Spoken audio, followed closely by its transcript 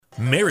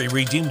Mary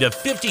redeemed a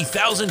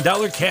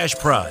 $50,000 cash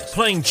prize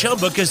playing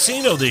Chumba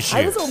Casino this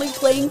year. I was only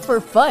playing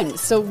for fun,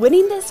 so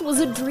winning this was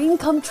a dream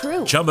come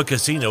true. Chumba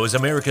Casino is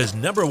America's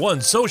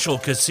 #1 social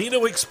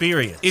casino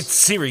experience. It's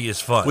serious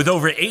fun. With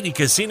over 80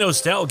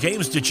 casino-style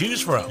games to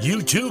choose from,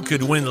 you too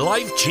could win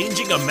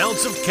life-changing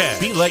amounts of cash.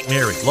 Be like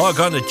Mary. Log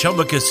on to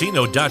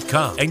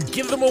ChumbaCasino.com and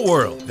give them a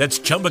whirl. That's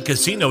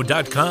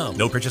ChumbaCasino.com.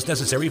 No purchase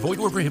necessary. Void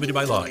where prohibited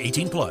by law.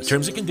 18 plus.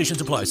 Terms and conditions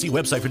apply. See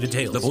website for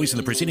details. The voice in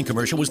the preceding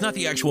commercial was not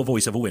the actual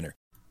voice of a winner.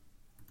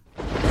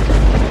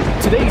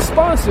 Today's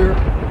sponsor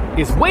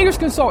is Waiters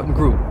Consulting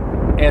Group.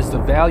 As the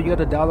value of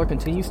the dollar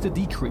continues to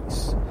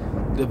decrease,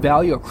 the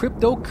value of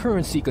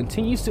cryptocurrency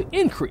continues to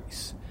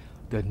increase.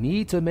 The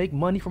need to make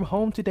money from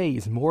home today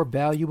is more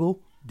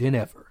valuable than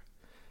ever.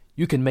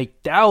 You can make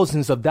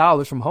thousands of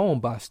dollars from home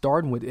by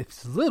starting with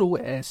as little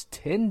as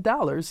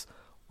 $10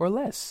 or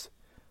less.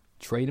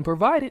 Trading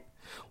provided.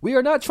 We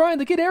are not trying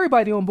to get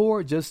everybody on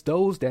board, just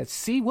those that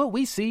see what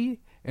we see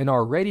and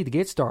are ready to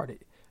get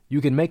started. You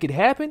can make it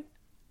happen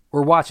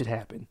or watch it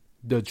happen.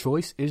 The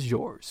choice is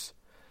yours.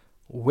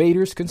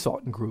 Waiters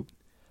Consulting Group.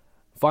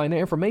 Find their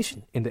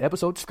information in the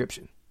episode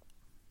description.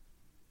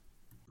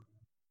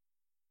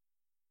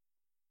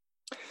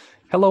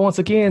 Hello once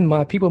again,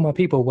 my people.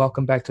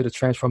 Welcome back to the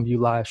Transform You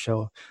Live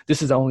show.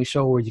 This is the only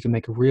show where you can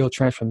make a real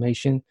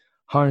transformation,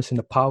 harnessing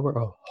the power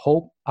of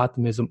hope,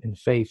 optimism, and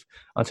faith.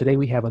 Today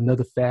we have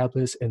another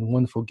fabulous and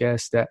wonderful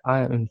guest that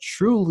I am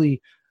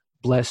truly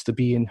blessed to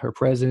be in her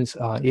presence.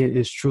 It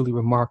is truly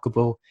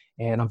remarkable,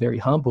 and I'm very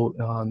humbled.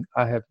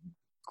 I have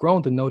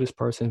grown to know this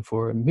person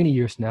for many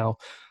years now,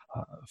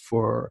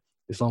 for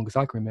as long as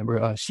I can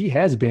remember. She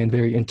has been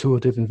very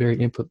intuitive and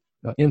very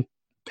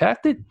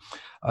impacted.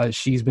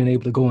 She's been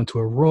able to go into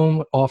a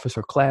room, office,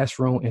 or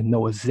classroom and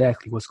know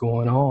exactly what's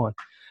going on,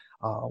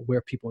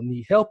 where people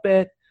need help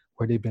at,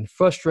 where they've been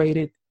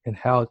frustrated, and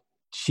how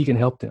she can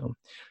help them.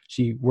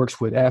 She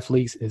works with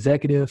athletes,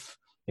 executives,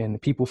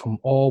 and people from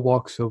all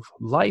walks of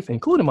life,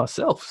 including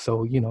myself.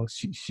 So, you're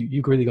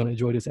really going to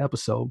enjoy this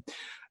episode.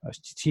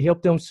 She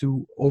helped them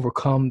to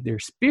overcome their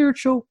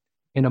spiritual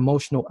and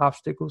emotional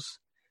obstacles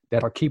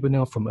that are keeping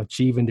them from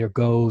achieving their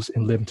goals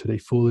and living to their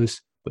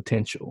fullest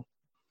potential.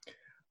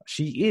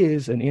 She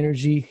is an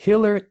energy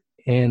healer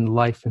and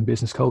life and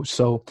business coach.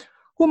 So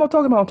who am I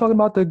talking about? I'm talking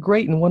about the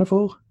great and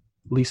wonderful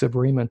Lisa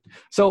Berman.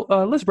 So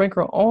let's bring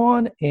her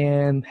on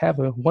and have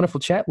a wonderful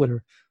chat with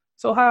her.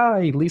 So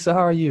hi, Lisa,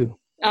 how are you?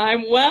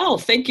 I'm well.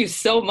 Thank you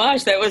so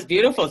much. That was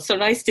beautiful. It's so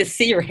nice to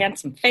see your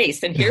handsome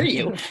face and hear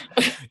you.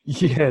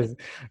 Yes.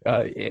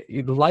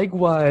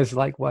 Likewise.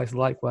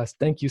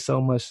 Thank you so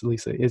much,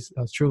 Lisa. It's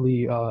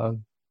truly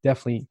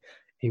definitely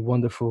a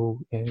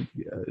wonderful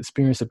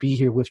experience to be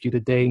here with you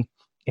today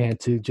and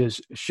to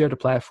just share the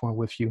platform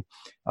with you.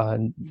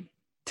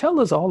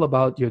 Tell us all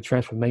about your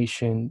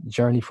transformation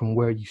journey from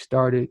where you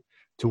started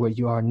to where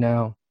you are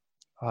now.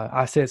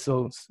 I said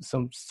some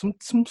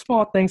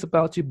small things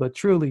about you, but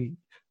truly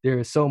there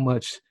is so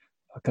much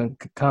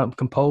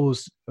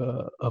composed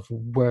of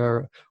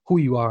who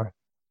you are.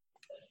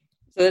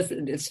 So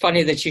it's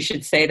funny that you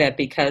should say that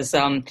because,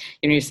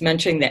 you're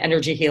mentioning the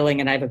energy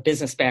healing, and I have a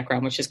business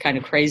background, which is kind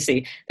of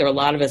crazy. There are a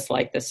lot of us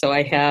like this. So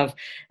I have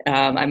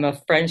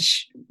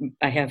French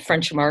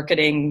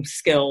marketing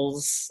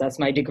skills. That's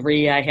my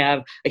degree. I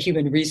have a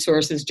human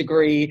resources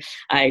degree.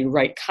 I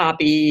write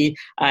copy.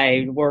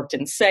 I worked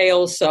in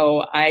sales.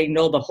 So I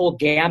know the whole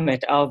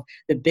gamut of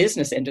the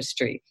business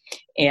industry.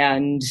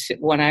 And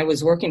when I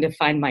was working to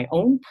find my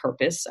own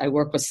purpose, I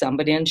worked with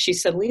somebody and she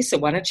said, Lisa,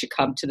 why don't you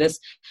come to this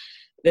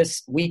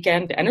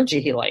weekend energy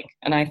healing?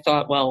 And I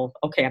thought, well,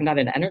 okay, I'm not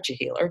an energy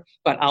healer,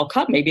 but I'll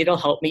come. Maybe it'll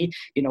help me,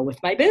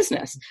 with my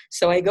business.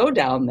 So I go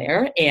down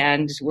there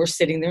and we're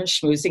sitting there and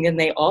schmoozing, and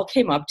they all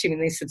came up to me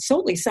and they said, so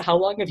Lisa, how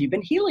long have you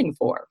been healing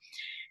for?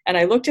 And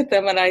I looked at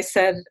them and I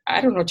said,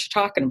 I don't know what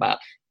you're talking about.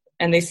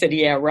 And they said,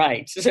 yeah,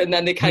 right. And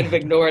then they kind of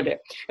ignored it.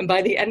 And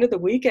by the end of the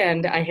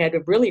weekend, I had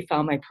really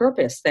found my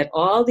purpose, that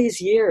all these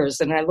years,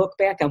 and I look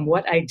back on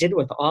what I did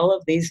with all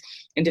of these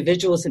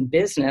individuals in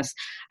business,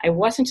 I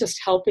wasn't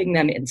just helping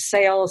them in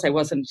sales. I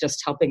wasn't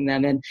just helping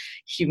them in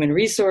human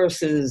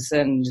resources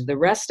and the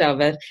rest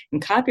of it. In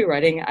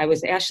copywriting, I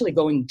was actually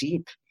going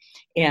deep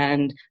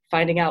and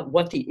finding out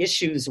what the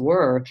issues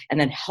were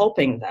and then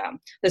helping them.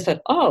 They said,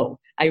 oh,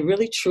 I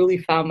really truly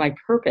found my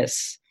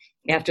purpose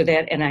after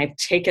that, and I've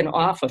taken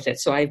off with it.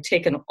 So I've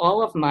taken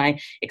all of my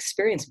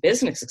experience,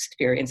 business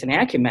experience and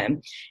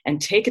acumen, and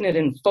taken it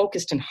and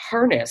focused and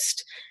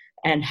harnessed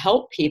and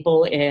helped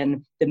people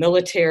in the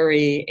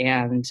military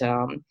and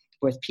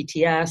with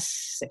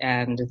PTS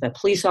and the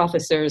police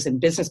officers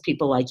and business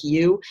people like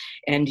you.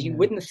 And you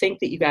wouldn't think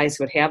that you guys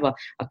would have a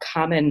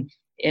common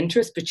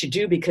interest, but you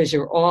do, because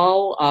you're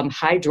all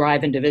high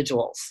drive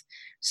individuals.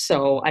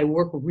 So I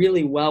work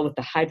really well with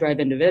the high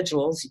drive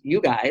individuals, you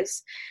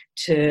guys,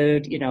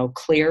 to,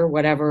 clear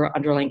whatever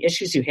underlying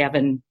issues you have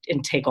and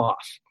take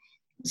off.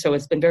 So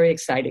it's been very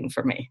exciting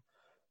for me.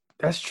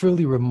 That's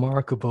truly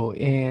remarkable.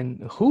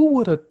 And who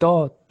would have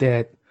thought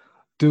that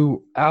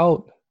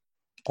throughout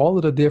all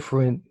of the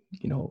different,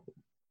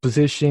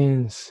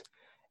 positions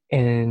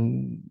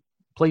and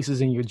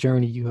places in your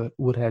journey you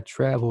would have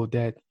traveled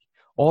that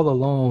all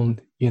alone,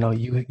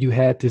 you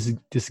had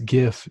this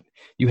gift,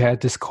 you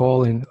had this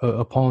calling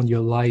upon your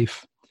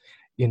life,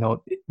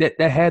 that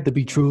had to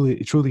be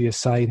truly a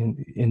sight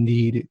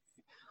indeed.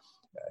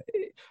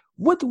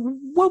 What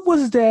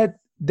was that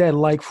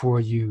like for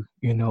you,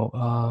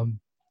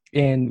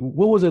 and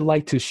what was it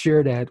like to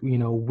share that,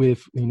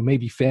 with,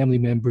 maybe family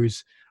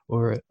members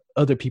or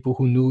other people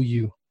who knew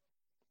you?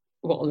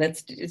 Well,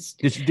 did you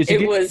get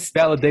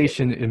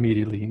validation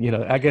immediately?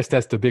 I guess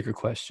that's the bigger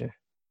question.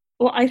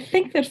 Well, I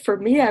think that for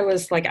me, I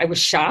was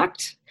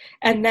shocked.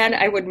 And then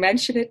I would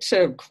mention it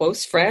to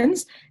close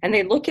friends and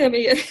they'd look at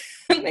me and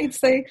they'd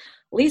say,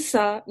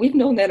 Lisa, we've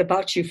known that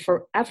about you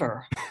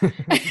forever. And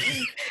I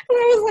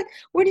was like,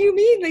 what do you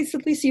mean? They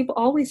said, Lisa, you've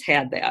always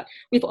had that.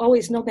 We've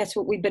always known that's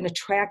what we've been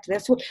attracted.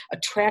 That's what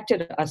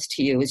attracted us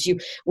to you is you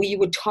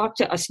would talk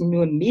to us and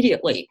knew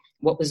immediately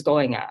what was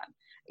going on.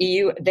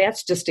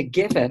 That's just a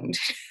given.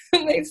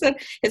 And they said,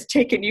 it's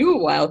taken you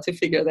a while to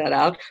figure that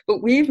out,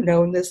 but we've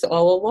known this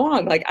all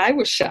along. Like, I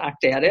was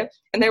shocked at it.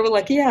 And they were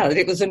like, yeah,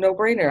 it was a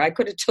no-brainer. I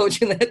could have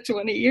told you that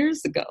 20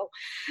 years ago.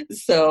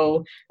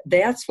 So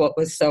that's what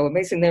was so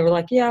amazing. They were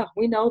like, yeah,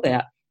 we know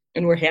that.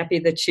 And we're happy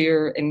that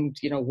you're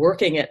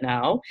working it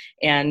now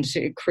and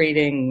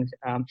creating,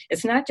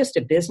 it's not just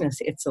a business,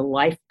 it's a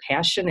life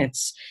passion.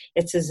 It's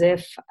as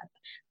if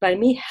by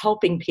me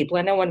helping people,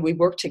 I know when we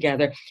work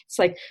together, it's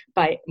like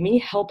by me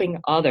helping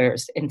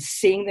others and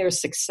seeing their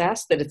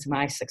success, that it's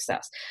my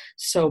success.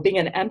 So being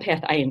an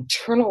empath, I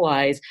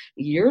internalize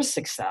your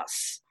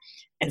success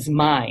as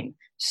mine.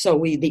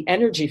 So the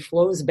energy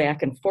flows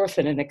back and forth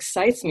and it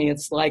excites me.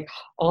 It's like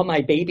all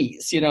my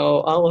babies,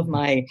 all of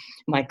my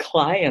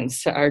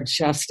clients are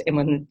just,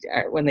 and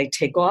when they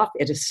take off,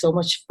 it is so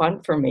much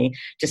fun for me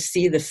to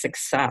see the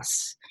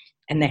success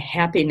and the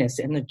happiness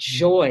and the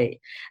joy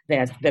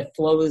that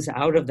flows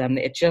out of them.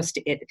 It just,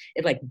 it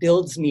like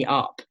builds me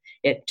up.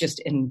 It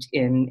just and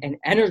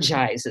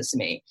energizes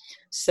me.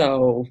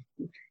 So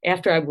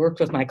after I've worked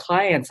with my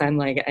clients, I'm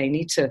like, I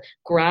need to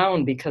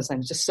ground because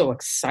I'm just so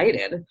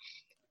excited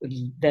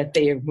that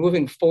they are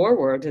moving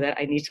forward, that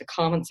I need to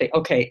calm and say,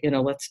 okay,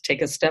 let's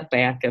take a step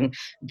back and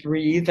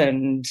breathe.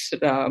 And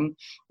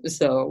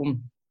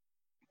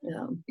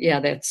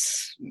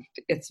it's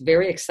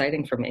very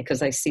exciting for me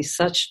because I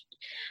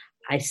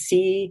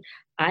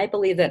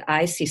believe that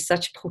I see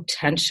such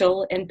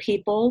potential in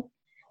people,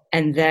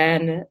 and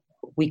then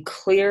we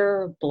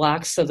clear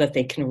blocks so that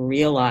they can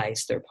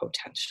realize their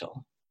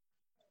potential.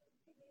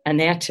 And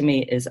that to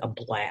me is a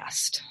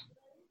blast.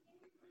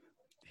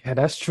 Yeah,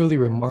 that's truly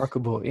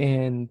remarkable.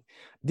 And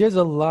there's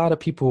a lot of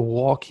people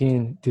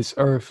walking this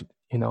earth,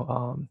 and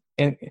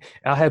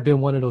I have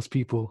been one of those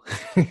people.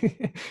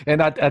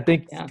 And I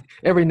think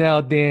every now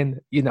and then,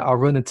 I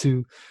run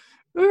into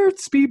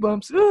speed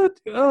bumps.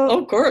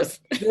 Of course.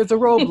 There's a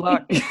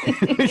roadblock.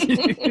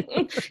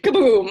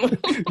 Kaboom.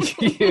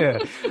 Yeah.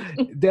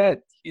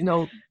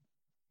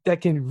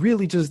 That can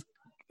really just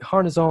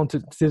harness on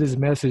to this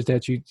message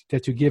that you're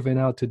giving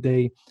out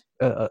today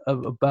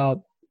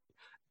about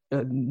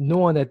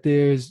knowing that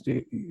there's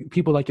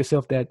people like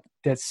yourself that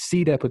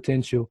see that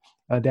potential,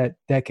 that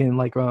can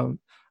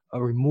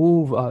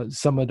remove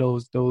some of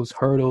those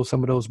hurdles,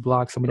 some of those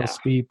blocks, some of those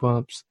speed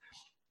bumps,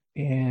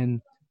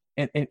 and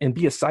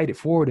be excited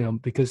for them,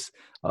 because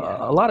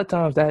a lot of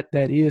times that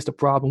is the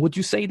problem. Would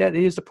you say that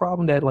is the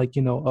problem, that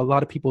a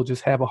lot of people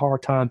just have a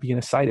hard time being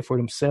excited for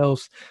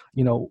themselves,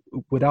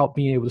 without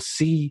being able to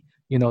see,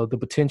 the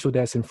potential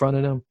that's in front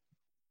of them?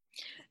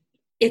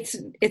 It's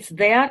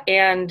that,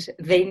 and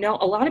they know,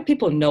 a lot of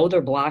people know they're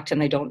blocked and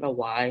they don't know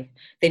why.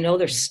 They know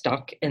they're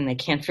stuck and they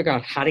can't figure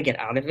out how to get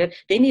out of it.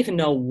 They don't even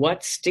know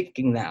what's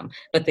sticking them,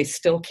 but they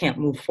still can't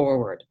move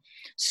forward.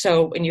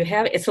 So when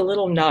it's a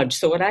little nudge.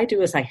 So what I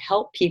do is I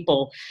help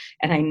people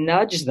and I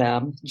nudge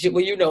them.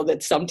 Well,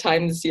 that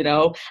sometimes,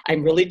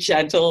 I'm really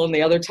gentle, and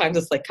the other times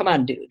it's like, come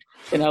on, dude,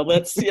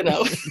 let's, get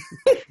out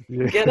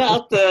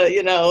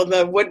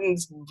the wooden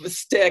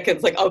stick.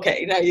 It's like,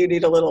 okay, now you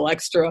need a little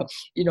extra,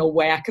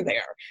 whack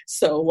there.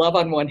 So love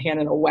on one hand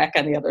and a whack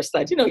on the other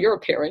side. You're a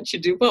parent, you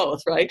do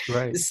both, right?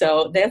 Right.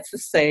 So that's the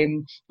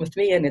same with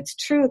me. And it's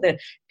true that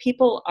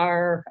people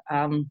are,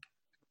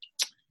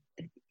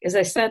 as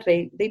I said,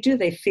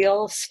 they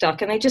feel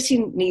stuck and they just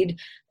need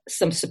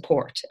some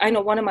support. I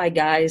know one of my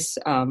guys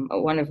who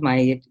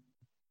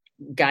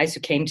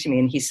came to me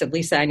and he said,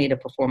 Lisa, I need a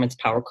performance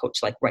power coach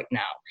like right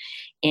now.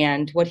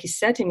 And what he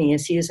said to me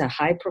is, he is a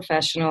high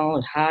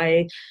professional,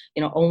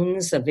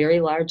 owns a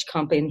very large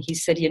company. He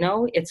said,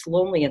 it's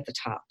lonely at the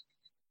top.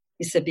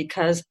 He said,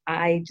 because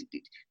I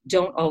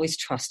don't always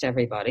trust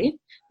everybody,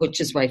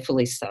 which is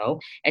rightfully so.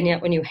 And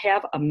yet when you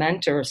have a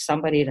mentor or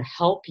somebody to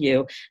help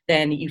you,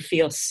 then you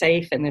feel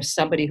safe and there's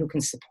somebody who can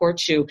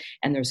support you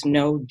and there's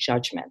no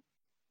judgment.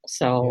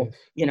 So,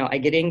 yes. I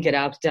get in, get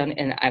out, done.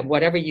 And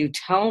whatever you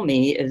tell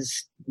me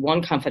is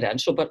one,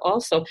 confidential, but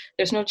also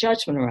there's no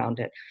judgment around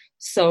it.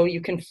 So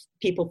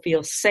people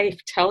feel safe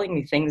telling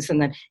me things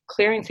and then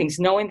clearing things,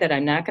 knowing that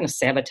I'm not going to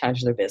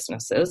sabotage their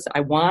businesses.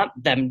 I want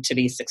them to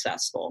be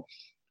successful.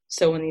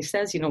 So when he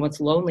says, what's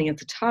lonely at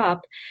the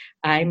top,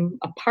 I'm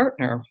a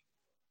partner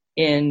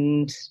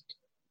in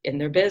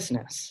their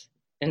business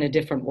in a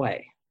different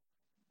way.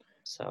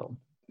 So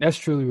that's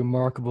truly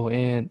remarkable.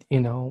 And,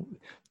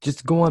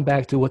 just going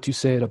back to what you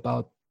said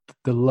about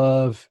the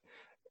love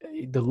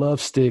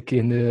stick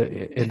and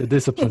the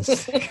discipline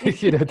stick.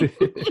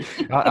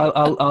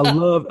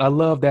 I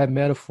love that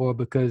metaphor,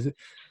 because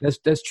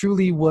that's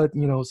truly what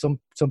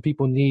some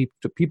people need.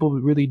 People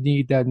really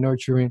need that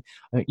nurturing,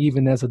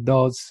 even as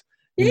adults.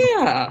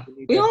 Yeah,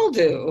 we all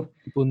do.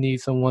 People need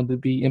someone to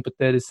be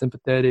empathetic,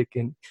 sympathetic,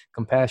 and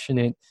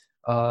compassionate.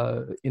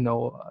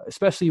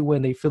 Especially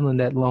when they feeling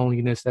that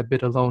loneliness, that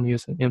bit of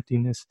loneliness and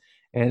emptiness.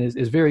 And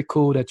it's very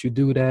cool that you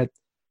do that,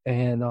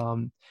 and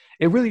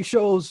it really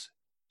shows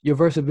your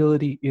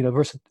versatility, your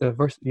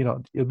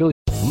ability.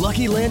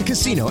 Lucky Land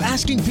Casino,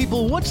 asking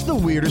people, what's the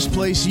weirdest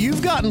place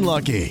you've gotten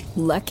lucky?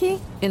 Lucky?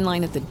 In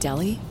line at the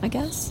deli, I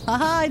guess?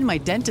 Aha, in my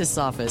dentist's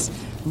office.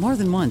 More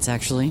than once,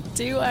 actually.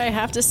 Do I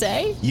have to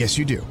say? Yes,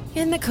 you do.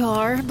 In the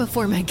car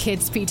before my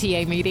kids'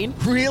 PTA meeting.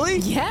 Really?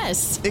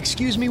 Yes.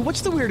 Excuse me,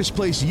 what's the weirdest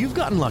place you've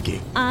gotten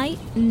lucky? I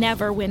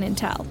never win and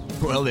tell.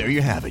 Well, there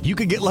you have it. You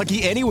can get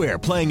lucky anywhere,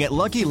 playing at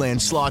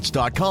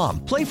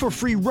LuckyLandSlots.com. Play for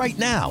free right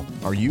now.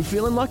 Are you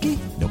feeling lucky?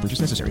 No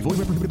purchase necessary. Void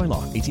where prohibited by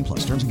law.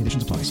 18+. Terms and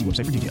conditions apply. See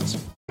website for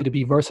details. To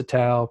be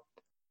versatile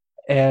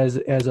as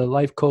a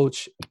life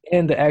coach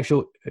and the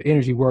actual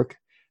energy work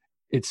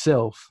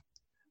itself.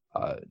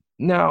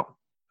 Now,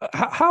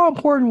 how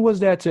important was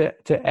that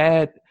to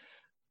add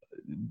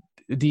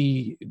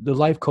the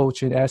life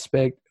coaching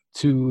aspect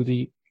to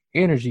the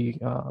energy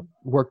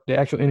work, the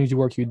actual energy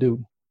work you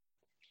do?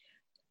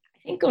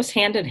 I think it goes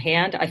hand in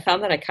hand. I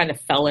found that I kind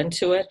of fell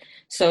into it.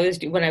 So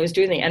when I was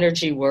doing the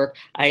energy work,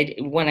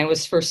 when I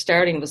was first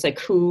starting, it was like,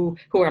 who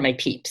are my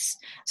peeps?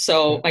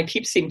 So my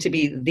peeps seem to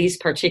be these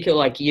particular,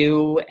 like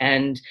you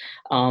and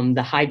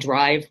the high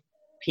drive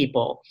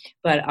people.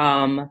 But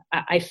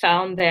I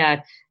found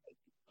that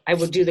I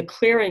would do the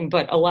clearing,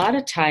 but a lot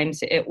of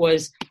times it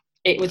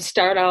would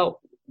start out,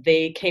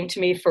 they came to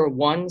me for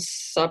one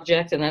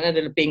subject and then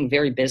ended up being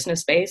very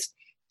business based.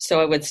 So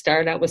I would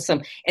start out with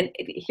and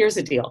here's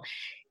the deal.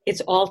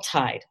 It's all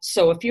tied.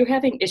 So if you're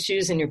having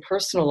issues in your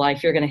personal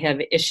life, you're going to have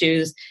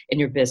issues in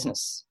your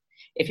business.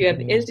 If you have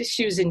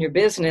issues in your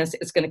business,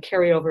 it's going to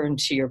carry over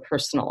into your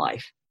personal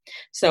life.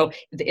 So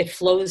it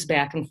flows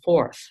back and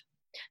forth.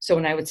 So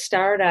when I would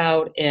start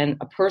out in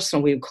a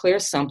personal, we would clear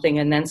something,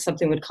 and then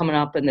something would come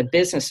up in the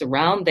business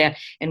around that,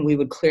 and we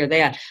would clear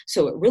that.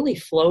 So it really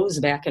flows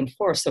back and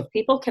forth. So if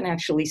people can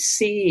actually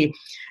see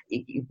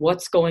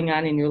what's going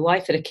on in your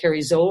life, that it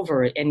carries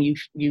over, and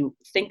you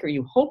think or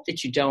you hope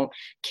that you don't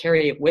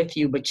carry it with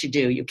you, but you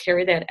do. You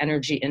carry that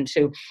energy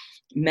into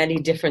many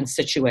different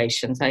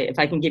situations. If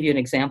I can give you an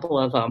example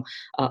of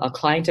a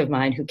client of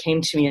mine who came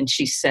to me and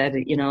she said,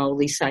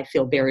 Lisa, I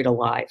feel buried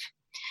alive.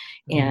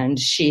 And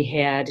she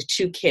had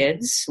 2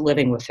 kids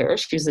living with her.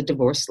 She was a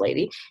divorced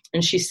lady.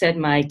 And she said,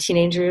 my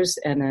teenagers,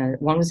 and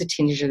one was a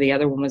teenager, the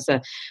other one was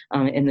in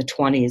the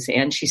 20s.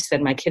 And she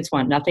said, my kids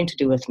want nothing to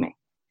do with me.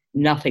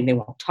 Nothing. They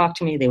won't talk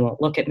to me. They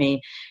won't look at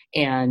me.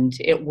 And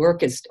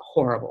work is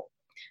horrible.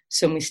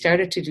 So when we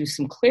started to do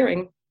some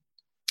clearing,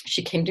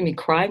 she came to me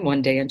crying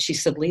one day and she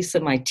said, Lisa,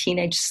 my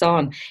teenage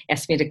son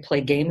asked me to play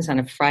games on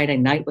a Friday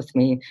night with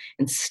me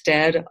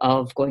instead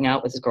of going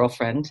out with his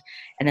girlfriend.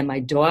 And then my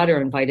daughter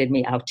invited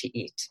me out to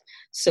eat.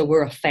 So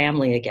we're a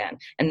family again.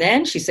 And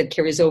then she said,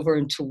 carries over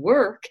into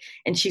work.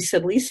 And she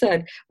said,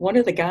 Lisa, one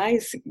of the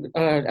guys,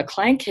 a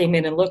client came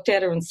in and looked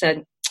at her and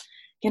said,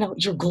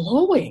 you're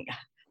glowing.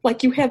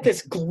 Like you have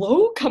this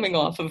glow coming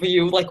off of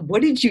you. Like,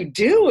 what did you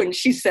do? And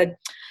she said,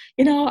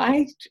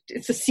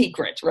 it's a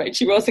secret, right?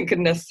 She wasn't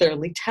going to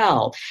necessarily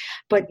tell.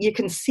 But you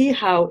can see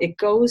how it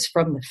goes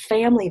from the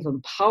family of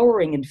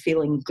empowering and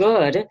feeling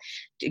good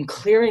and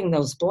clearing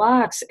those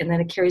blocks, and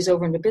then it carries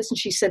over into business.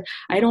 She said,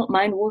 I don't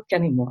mind work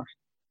anymore.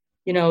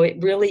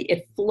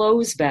 It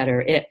flows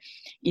better.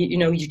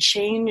 You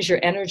change your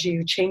energy,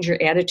 you change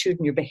your attitude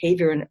and your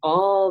behavior and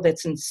all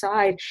that's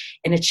inside,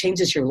 and it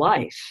changes your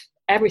life,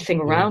 everything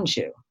around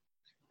you.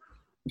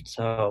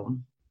 So...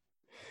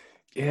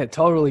 Yeah,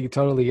 totally.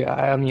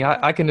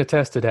 I can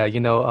attest to that.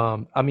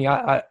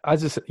 I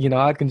just,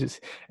 I can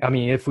just,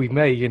 if we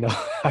may,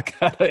 I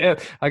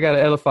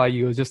gotta edify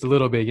you just a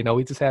little bit.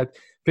 We just had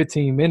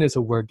 15 minutes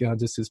of work done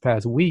just this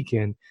past week,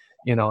 and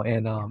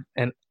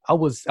I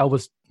was,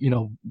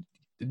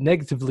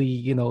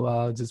 negatively,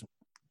 just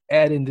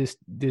adding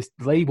this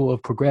label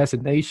of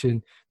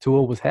procrastination to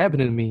what was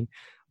happening to me.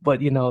 But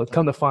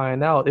come to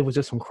find out, it was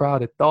just some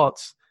crowded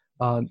thoughts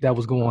that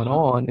was going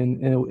on,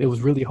 and it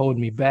was really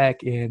holding me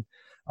back. And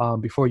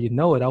before you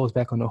know it, I was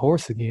back on the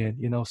horse again,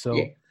 so,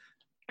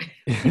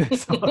 yeah.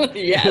 so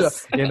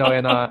yes, and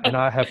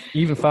I have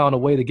even found a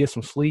way to get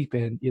some sleep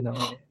and,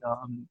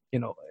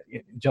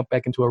 jump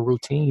back into a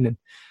routine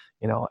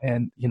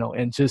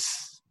and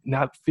just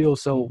not feel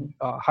so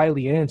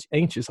highly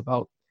anxious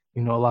about,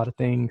 a lot of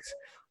things.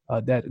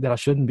 that I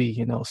shouldn't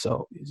be,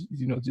 so,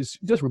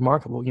 just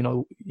remarkable,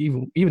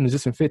 even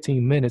just in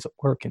 15 minutes of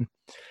working,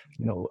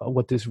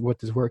 what this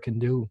work can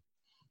do.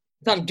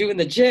 I'm doing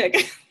the jig.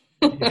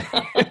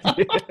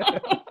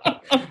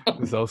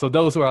 So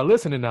those who are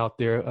listening out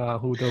there,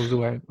 those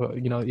who are,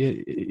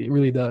 it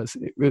really does.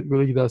 It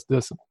really does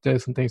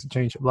some things to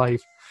change your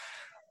life.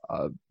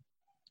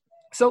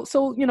 So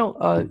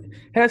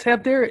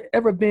have there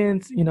ever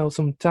been,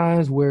 some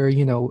times where,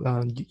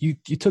 you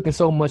took in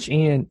so much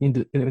in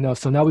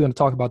so now we're going to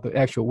talk about the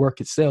actual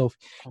work itself.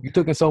 You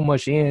took in so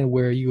much in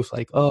where you was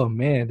like, oh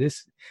man,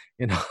 this,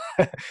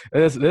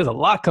 there's a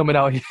lot coming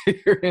out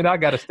here and I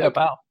got to step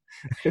out.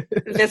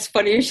 That's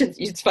funny.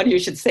 It's funny you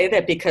should say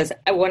that, because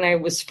when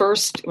I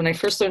first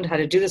learned how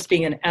to do this,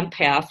 being an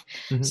empath,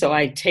 so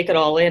I take it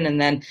all in, and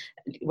then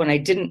when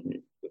I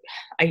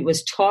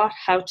was taught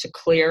how to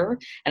clear,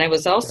 and I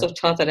was also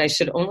taught that I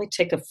should only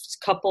take a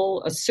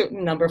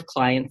certain number of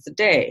clients a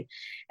day.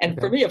 And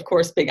for me, of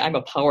course, I'm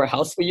a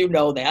powerhouse, well, you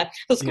know that.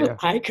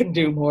 I can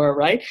do more,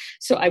 right?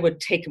 So I would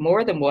take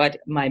more than what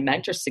my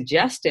mentor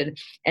suggested,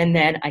 and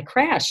then I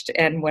crashed.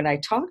 And when I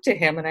talked to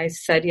him and I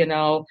said,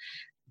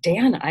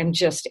 Dan, I'm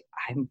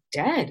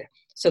dead.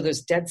 So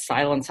there's dead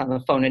silence on the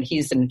phone, and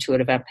he's an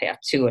intuitive empath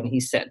too. And he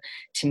said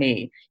to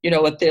me,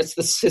 what this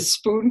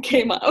spoon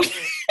came out.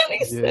 And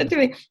he said to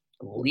me,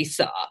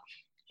 Lisa,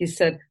 he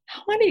said,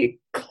 how many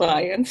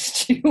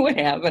clients do you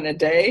have in a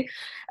day?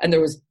 And there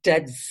was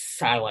dead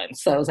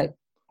silence. So I was like,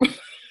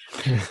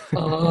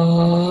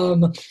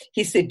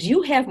 he said, do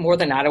you have more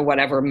than out of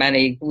whatever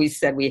many we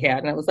said we had?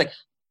 And I was like,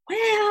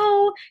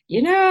 well,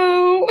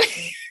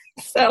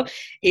 So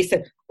he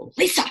said,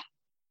 Lisa,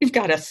 you've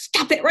got to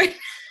stop it right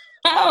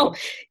now.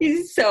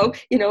 So,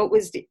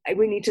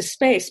 we need to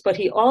space. But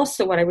he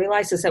also, what I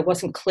realized is I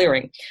wasn't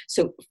clearing.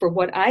 So for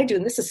what I do,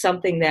 and this is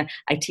something that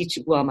I teach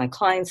my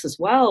clients as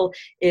well,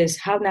 is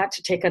how not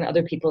to take on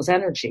other people's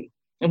energy.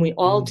 And we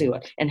all do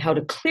it, and how to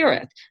clear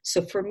it.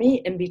 So for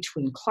me, in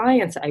between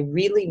clients, I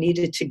really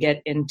needed to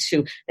get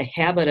into the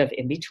habit of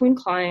in between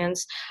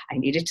clients. I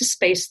needed to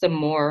space them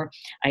more.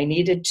 I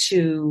needed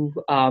to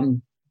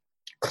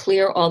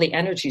clear all the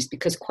energies,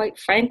 because quite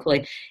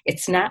frankly,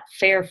 it's not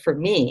fair for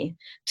me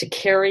to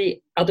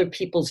carry other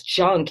people's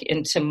junk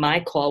into my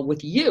call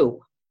with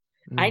you.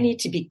 I need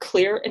to be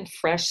clear and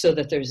fresh so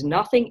that there's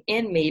nothing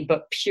in me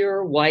but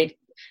pure white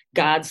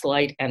God's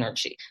light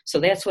energy. So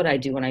that's what I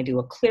do when I do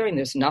a clearing.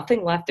 There's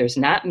nothing left. There's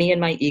not me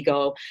and my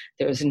ego.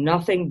 There's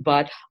nothing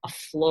but a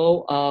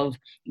flow of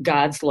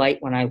God's light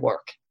when I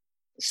work.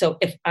 So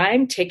if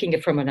I'm taking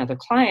it from another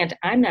client,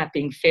 I'm not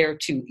being fair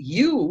to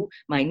you,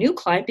 my new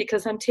client,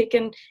 because I'm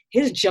taking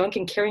his junk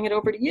and carrying it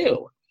over to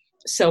you.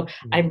 So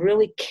I'm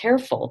really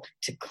careful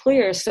to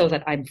clear so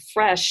that I'm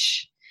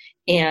fresh.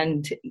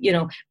 And,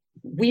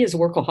 we as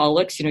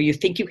workaholics, you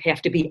think you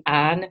have to be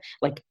on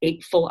like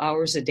 8 full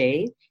hours a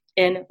day.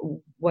 And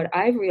what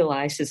I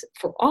realized is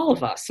for all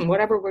of us and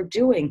whatever we're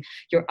doing,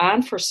 you're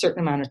on for a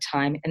certain amount of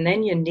time, and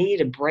then you need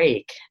a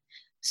break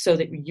so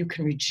that you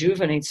can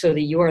rejuvenate, so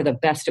that you are the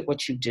best at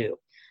what you do.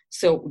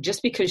 So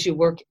just because you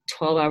work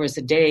 12 hours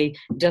a day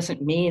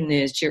doesn't mean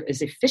that you're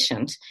as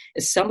efficient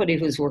as somebody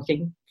who's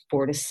working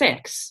 4 to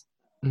 6.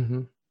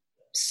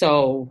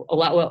 So a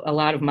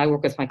lot of my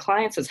work with my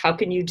clients is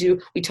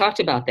we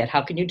talked about that.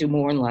 How can you do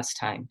more in less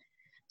time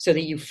so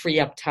that you free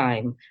up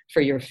time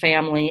for your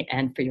family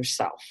and for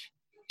yourself?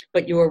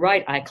 But you were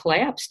right. I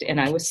collapsed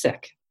and I was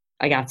sick.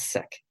 I got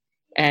sick.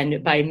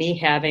 And by me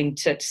having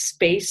to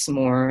space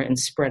more and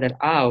spread it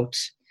out,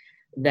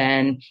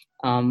 then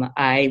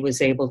I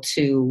was able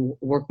to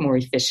work more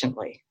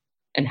efficiently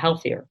and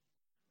healthier.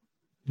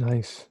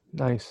 Nice.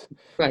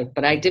 Right.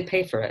 But I did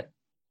pay for it.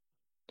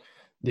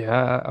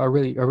 Yeah, I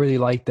really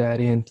like that.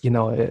 And,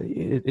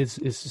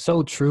 it's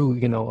so true,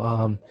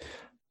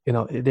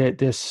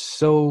 there's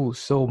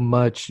so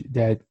much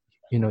that,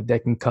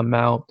 that can come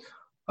out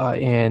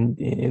and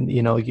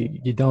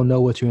you don't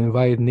know what you're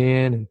inviting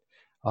in. And,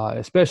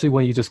 especially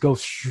when you just go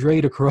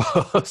straight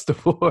across the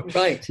board,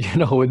 right?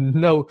 With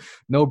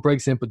no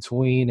breaks in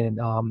between. And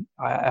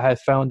I have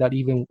found out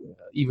even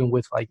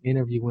with like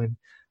interviewing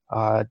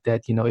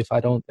that if I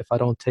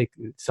don't take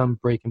some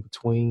break in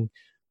between,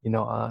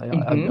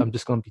 I'm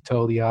just going to be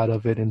totally out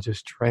of it and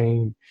just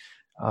drained.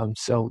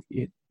 So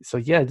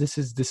yeah, this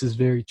is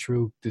very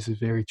true. This is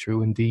very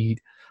true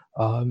indeed.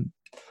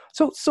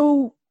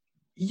 So.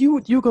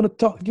 You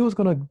was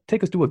gonna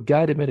take us through a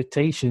guided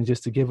meditation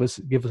just to give us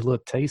a little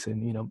taste,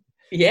 and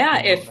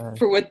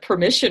with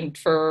permission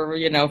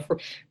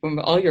from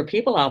all your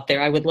people out there,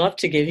 I would love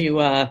to give you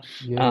a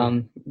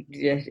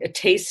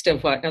taste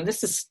of what. Now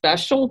this is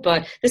special,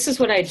 but this is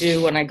what I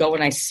do when I go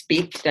and I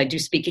speak. I do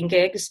speaking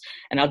gigs,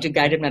 and I'll do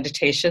guided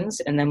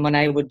meditations. And then when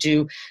I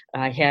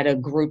had a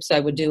group, so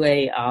I would do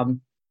a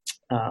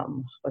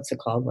what's it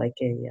called, like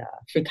a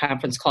free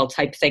conference call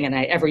type thing. And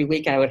every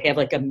week I would have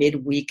like a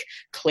midweek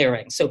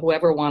clearing. So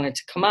whoever wanted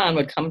to come on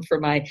would come for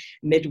my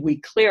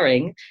midweek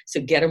clearing.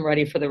 So get them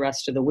ready for the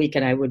rest of the week.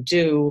 And I would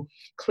do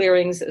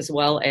clearings as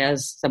well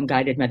as some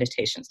guided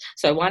meditations.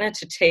 So I wanted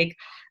to take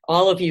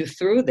all of you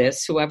through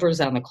this, whoever's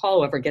on the call,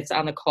 whoever gets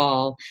on the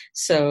call,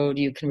 so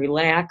you can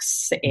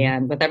relax.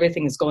 And with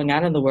everything that's going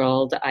on in the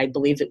world, I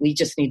believe that we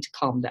just need to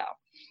calm down.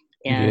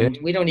 And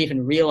we don't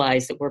even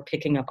realize that we're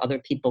picking up other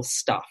people's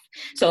stuff.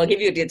 So I'll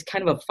give you, it's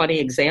kind of a funny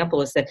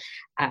example is that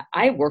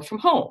I work from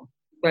home,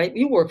 right?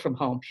 You work from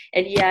home.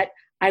 And yet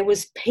I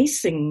was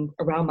pacing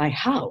around my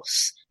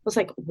house. I was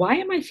like, why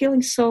am I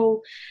feeling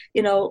so,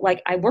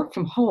 like I work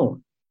from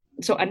home.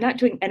 So I'm not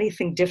doing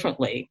anything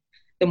differently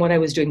than what I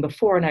was doing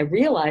before. And I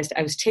realized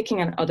I was taking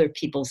on other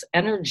people's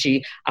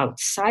energy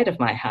outside of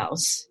my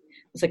house.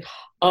 It's like,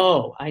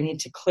 oh, I need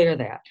to clear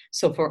that.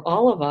 So for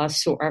all of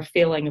us who are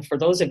feeling, for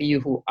those of you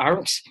who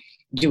aren't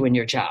doing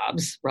your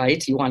jobs,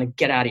 right? You want to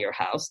get out of your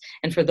house.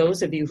 And for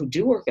those of you who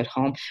do work at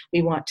home,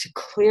 we want to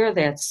clear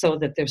that so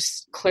that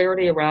there's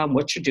clarity around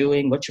what you're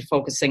doing, what you're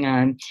focusing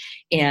on.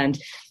 And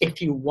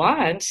if you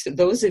want,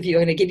 those of you,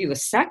 I'm going to give you a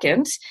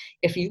second,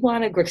 if you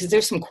want to, because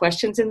there's some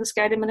questions in this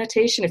guided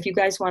meditation, if you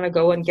guys want to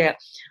go and get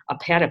a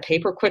pad of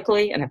paper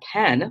quickly and a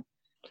pen,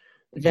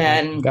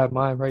 then I got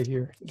mine right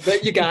here.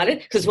 But you got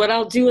it? Because what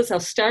I'll do is I'll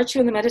start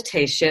you in the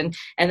meditation,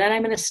 and then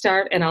I'm going to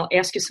start and I'll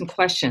ask you some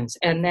questions.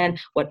 And then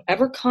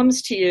whatever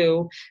comes to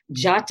you,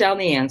 jot down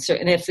the answer.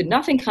 And if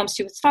nothing comes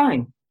to you, it's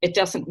fine. It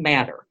doesn't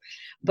matter.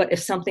 But if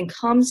something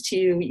comes to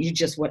you, you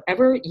just,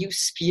 whatever you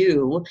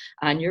spew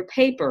on your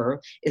paper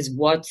is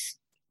what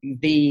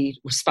the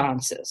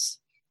response is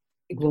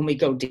when we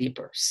go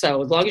deeper.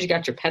 So as long as you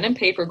got your pen and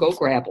paper, go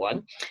grab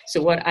one.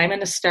 So what I'm going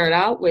to start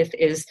out with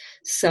is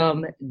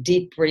some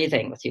deep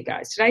breathing with you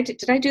guys.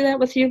 Did I do that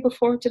with you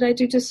before? Did I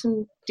do just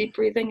some deep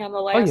breathing on the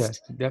last? Oh,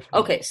 yes, definitely.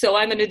 Okay, so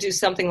I'm going to do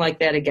something like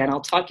that again.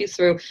 I'll talk you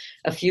through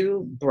a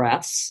few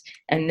breaths,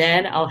 and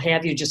then I'll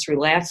have you just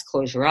relax,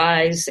 close your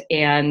eyes,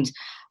 and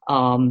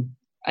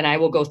I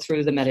will go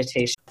through the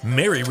meditation.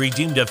 Mary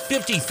redeemed a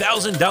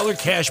 $50,000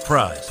 cash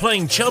prize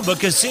playing Chumba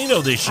Casino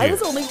this year. I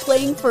was only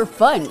playing for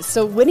fun,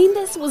 so winning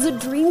this was a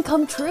dream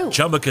come true.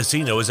 Chumba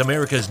Casino is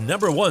America's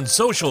 #1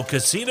 social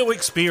casino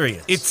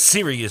experience. It's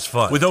serious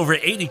fun. With over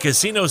 80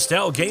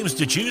 casino-style games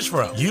to choose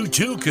from, you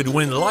too could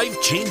win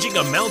life-changing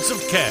amounts of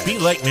cash. Be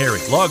like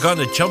Mary. Log on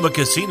to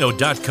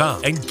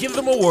ChumbaCasino.com and give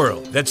them a whirl.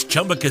 That's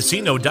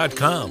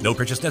ChumbaCasino.com. No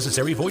purchase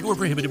necessary. Void where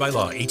prohibited by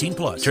law.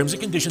 18+. Terms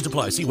and conditions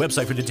apply. See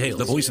website for details.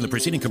 The voice in the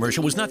preceding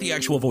commercial was not the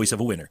actual voice of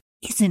a winner.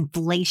 Is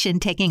inflation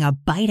taking a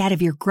bite out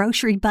of your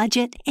grocery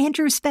budget?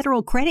 Andrews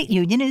Federal Credit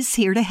Union is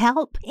here to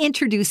help.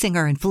 Introducing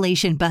our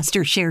Inflation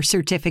Buster Share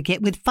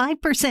Certificate with 5%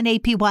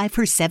 APY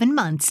for 7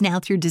 months now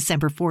through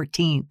December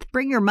 14th.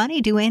 Bring your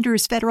money to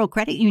Andrews Federal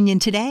Credit Union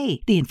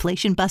today. The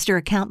Inflation Buster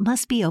account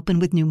must be open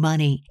with new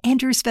money.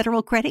 Andrews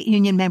Federal Credit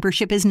Union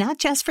membership is not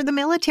just for the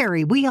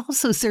military. We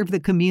also serve the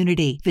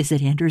community.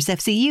 Visit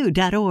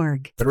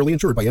andrewsfcu.org. Federally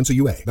insured by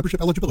NCUA.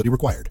 Membership eligibility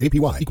required.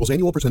 APY equals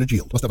annual percentage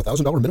yield. Must have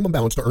 $1,000 minimum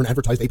balance to earn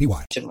advertised APY.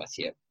 With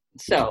you.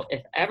 So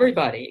if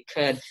everybody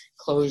could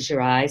close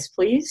your eyes,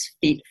 please,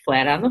 feet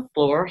flat on the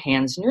floor,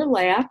 hands in your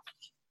lap.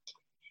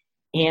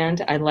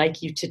 And I'd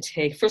like you to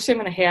take, first I'm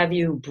going to have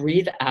you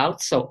breathe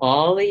out. So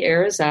all the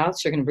air is out.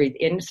 So you're going to breathe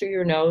in through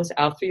your nose,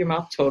 out through your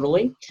mouth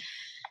totally.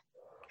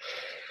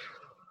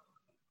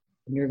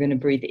 And you're going to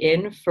breathe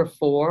in for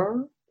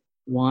 4.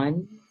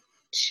 1,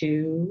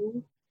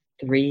 2,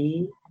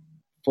 3,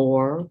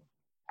 4.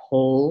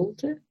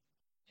 Hold.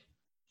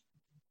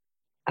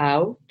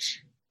 Out.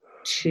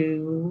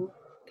 2,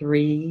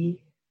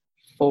 3,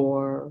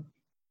 4,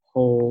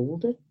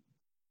 hold.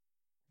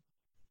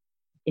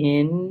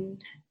 In,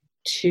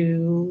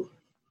 2,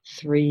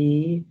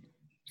 3,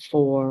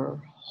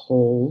 4,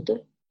 hold.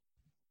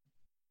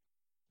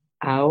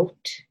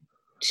 Out,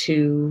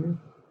 2,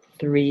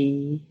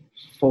 3,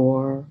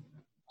 4,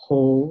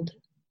 hold.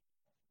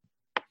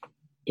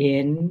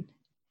 In,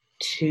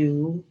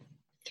 2,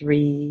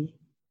 3,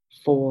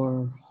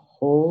 4,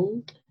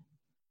 hold.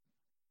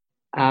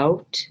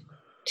 Out,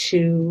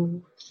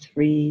 2,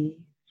 3,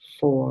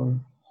 4,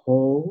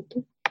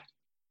 hold.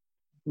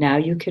 Now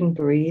you can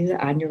breathe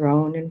on your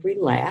own and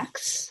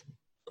relax.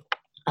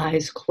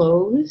 Eyes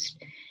closed.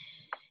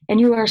 And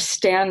you are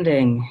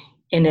standing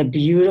in a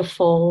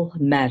beautiful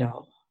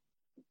meadow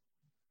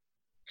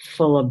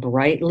full of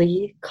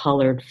brightly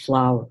colored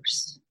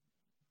flowers.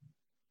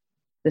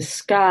 The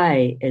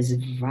sky is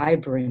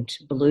vibrant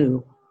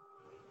blue,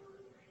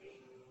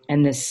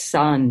 and the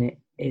sun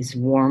is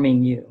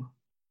warming you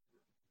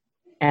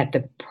at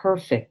the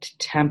perfect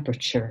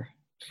temperature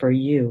for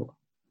you.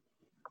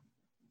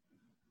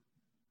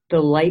 The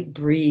light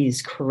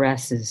breeze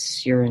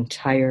caresses your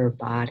entire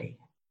body.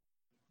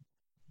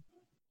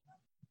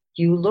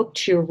 You look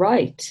to your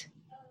right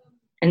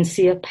and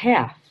see a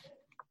path,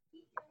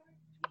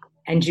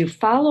 and you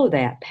follow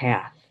that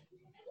path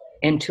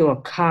into a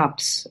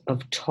copse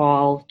of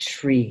tall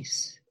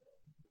trees.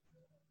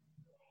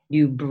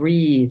 You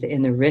breathe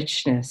in the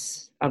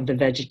richness of the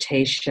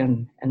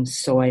vegetation and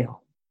soil.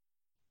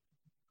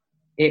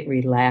 It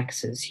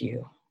relaxes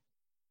you.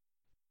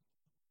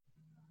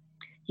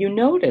 You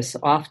notice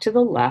off to the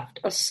left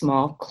a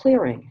small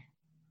clearing.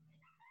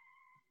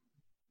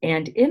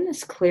 And in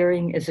this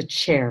clearing is a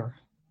chair.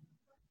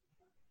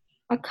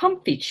 a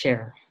comfy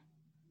chair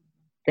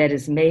that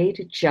is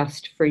made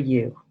just for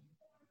you.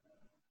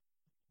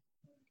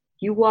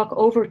 You walk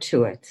over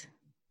to it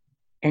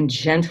and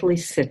gently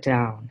sit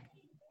down.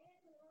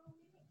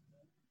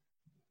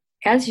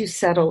 As you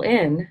settle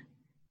in,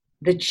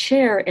 the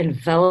chair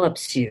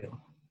envelops you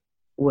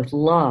with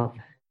love,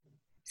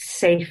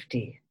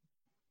 safety,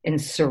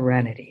 and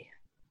serenity.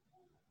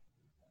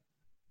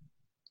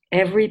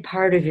 Every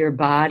part of your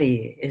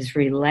body is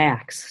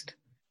relaxed,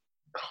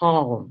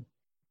 calm,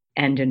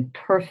 and in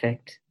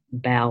perfect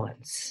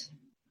balance.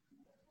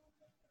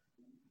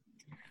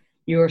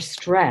 Your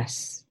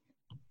stress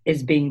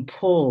is being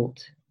pulled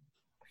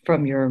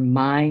from your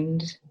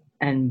mind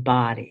and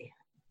body.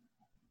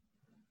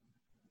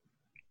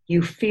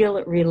 You feel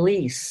it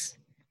release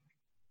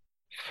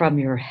from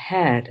your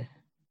head,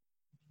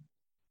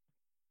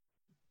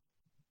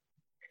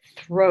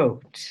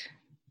 throat,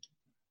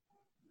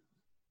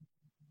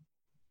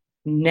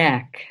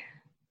 neck,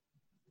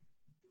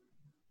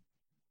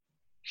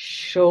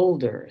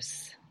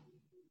 shoulders,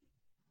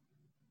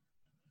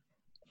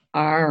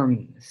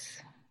 arms,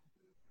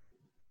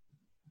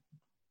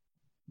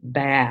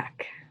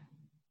 back,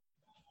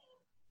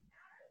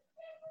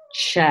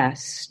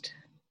 chest,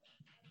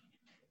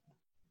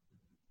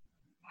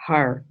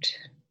 heart,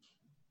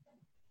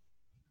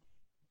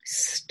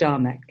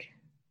 stomach,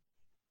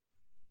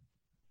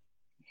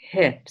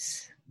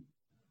 hips,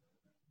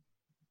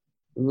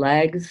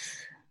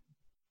 legs,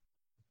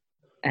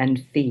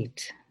 and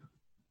feet.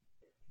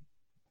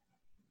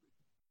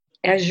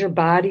 As your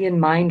body and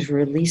mind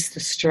release the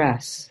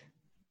stress,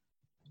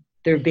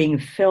 they're being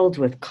filled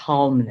with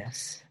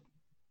calmness,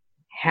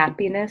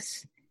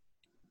 happiness,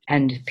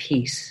 and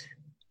peace.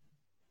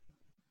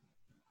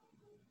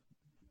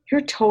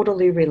 You're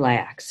totally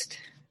relaxed.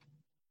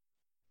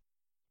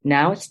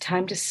 Now it's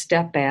time to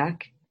step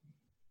back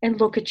and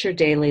look at your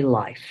daily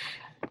life.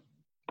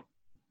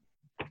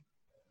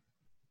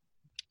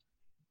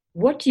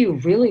 What do you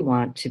really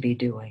want to be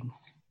doing?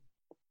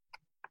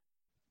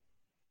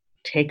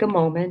 Take a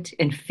moment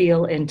and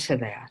feel into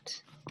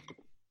that.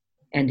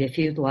 And if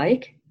you'd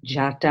like,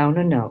 jot down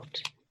a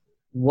note.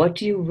 What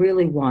do you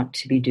really want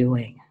to be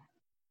doing?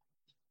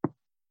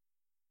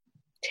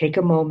 Take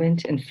a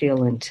moment and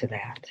feel into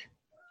that.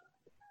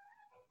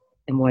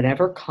 And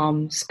whatever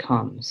comes,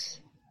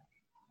 comes.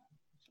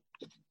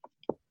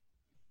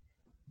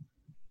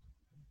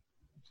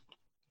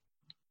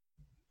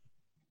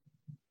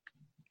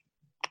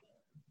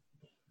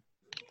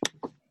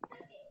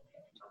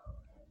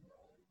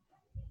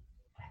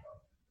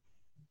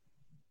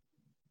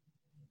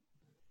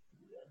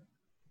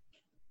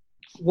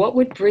 What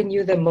would bring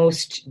you the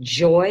most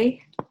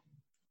joy,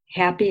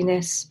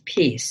 happiness,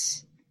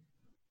 peace?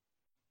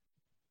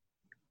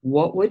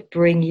 What would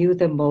bring you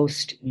the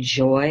most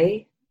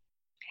joy,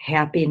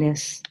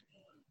 happiness,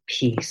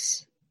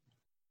 peace?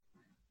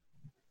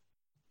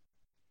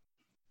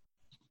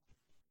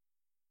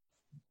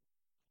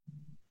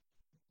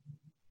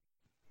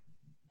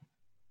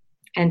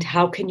 And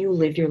how can you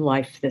live your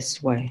life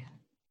this way?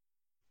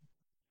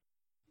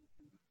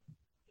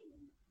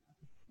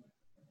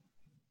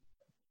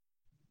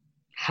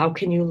 How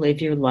can you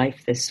live your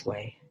life this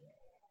way?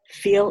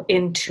 Feel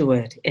into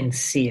it and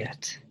see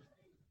it.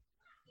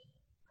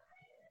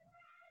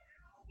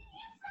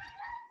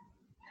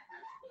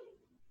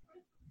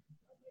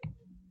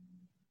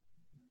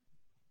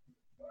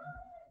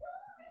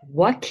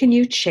 What can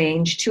you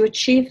change to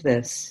achieve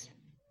this?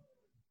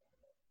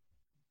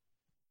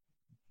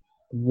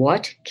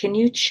 What can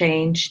you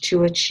change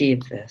to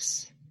achieve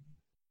this?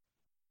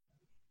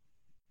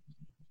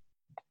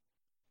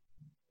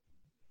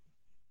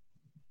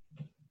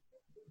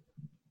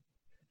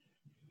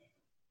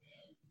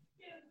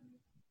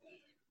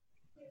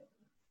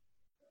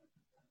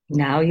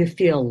 Now you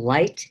feel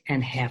light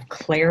and have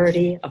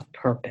clarity of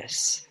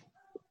purpose.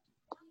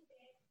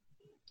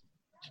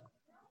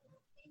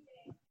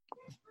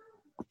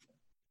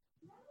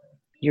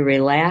 You're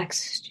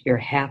relaxed, you're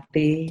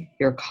happy,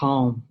 you're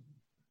calm.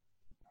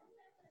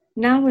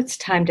 Now it's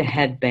time to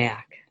head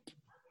back.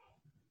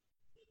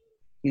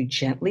 You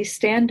gently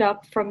stand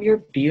up from your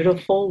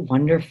beautiful,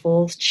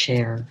 wonderful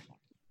chair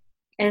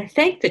and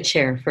thank the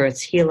chair for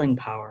its healing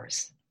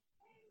powers.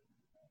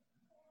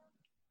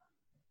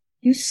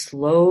 You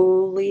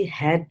slowly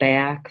head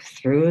back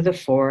through the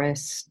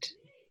forest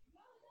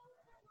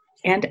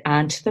and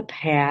onto the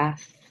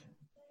path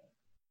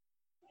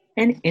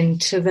and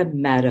into the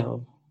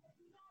meadow.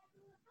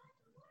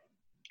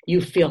 You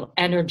feel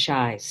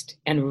energized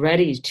and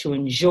ready to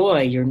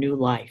enjoy your new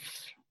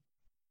life.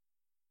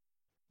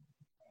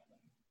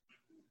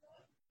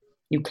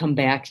 You come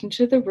back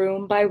into the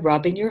room by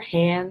rubbing your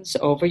hands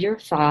over your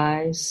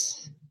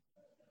thighs,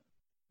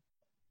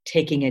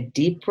 taking a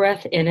deep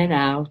breath in and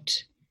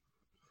out,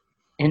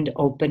 and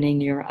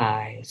opening your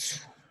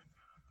eyes.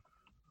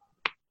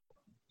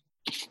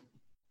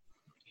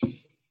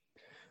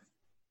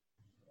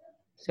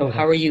 So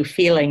how are you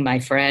feeling, my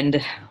friend?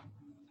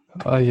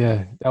 Oh,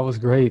 yeah, that was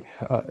great.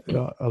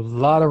 A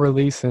lot of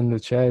release in the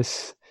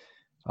chest,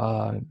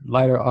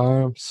 lighter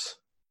arms.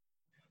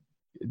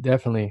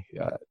 definitely.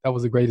 That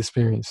was a great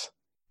experience.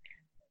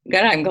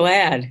 Good, I'm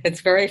glad.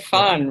 It's very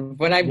fun.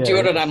 When I'm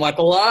doing it, I'm like,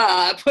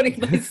 wow, putting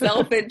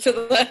myself into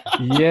the...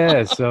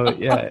 Yeah, so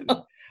yeah,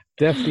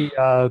 definitely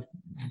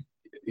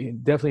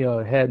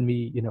had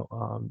me,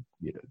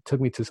 took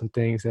me to some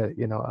things that,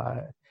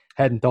 I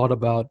hadn't thought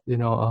about,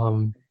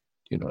 in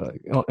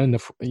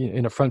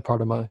the front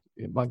part of my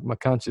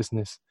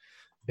consciousness,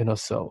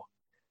 so,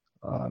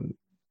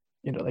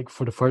 like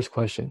for the first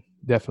question,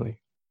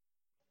 definitely.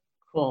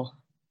 Cool.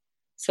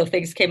 So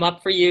things came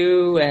up for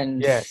you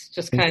and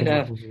just kind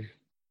of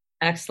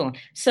excellent.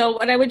 So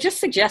what I would just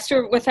suggest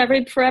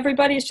for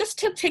everybody is just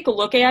to take a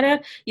look at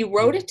it. You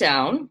wrote it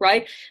down,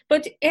 right?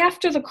 But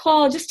after the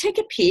call, just take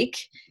a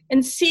peek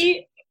and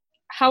see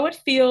how it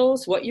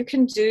feels, what you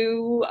can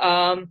do.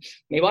 You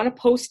may want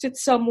to post it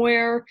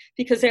somewhere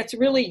because that's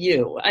really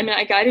you. I mean,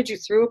 I guided you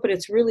through it, but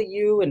it's really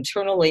you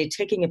internally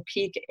taking a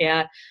peek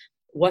at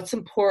what's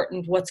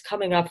important, what's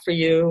coming up for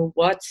you,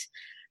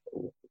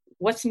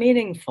 what's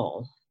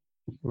meaningful.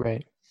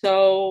 Right.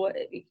 So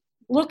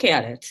look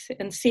at it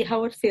and see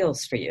how it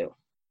feels for you.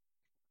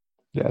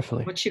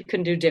 Definitely. What you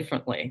can do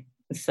differently.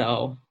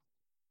 So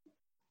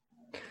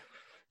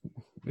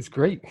it's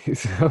great.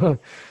 It's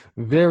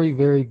very,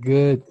 very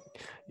good.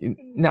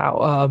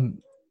 Now,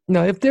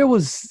 if there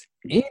was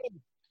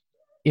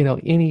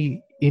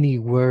any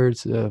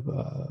words of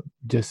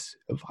just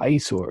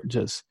advice or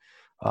just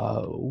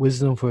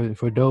wisdom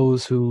for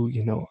those who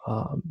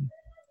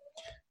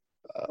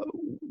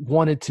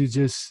wanted to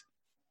just,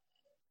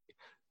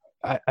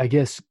 I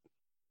guess,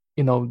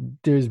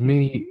 there's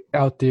many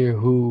out there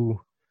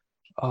who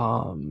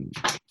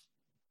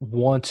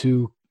want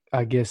to,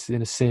 I guess,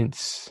 in a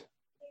sense.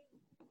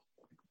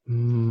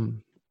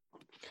 I'm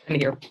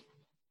here.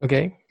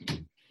 Okay.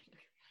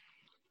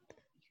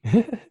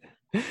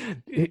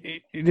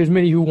 There's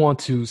many who want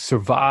to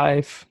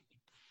survive,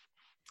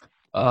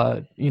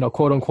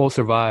 quote unquote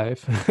survive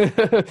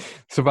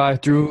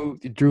through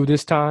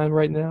this time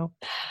right now.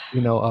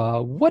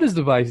 What is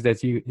the advice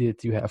that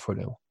you have for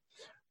them,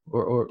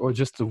 or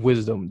just the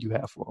wisdom you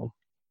have for them?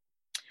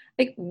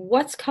 Like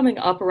what's coming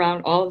up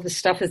around all of this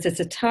stuff is it's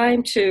a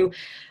time to,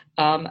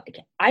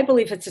 I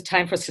believe it's a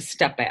time for us to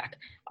step back.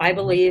 I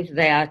believe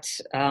that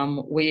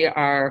we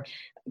are,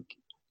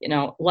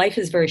 life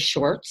is very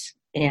short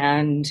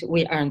and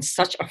we are in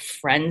such a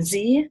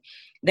frenzy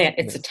that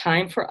it's a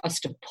time for us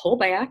to pull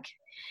back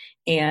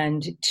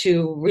and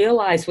to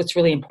realize what's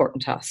really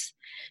important to us.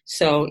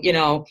 So,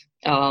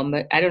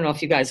 I don't know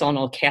if you guys all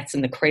know Cats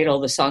in the Cradle,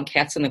 the song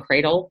Cats in the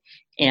Cradle.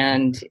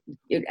 And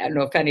I don't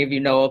know if any of you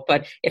know it,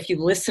 but if you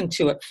listen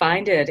to it,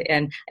 find it.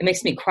 And it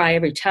makes me cry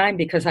every time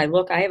because I have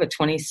a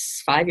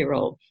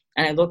 25-year-old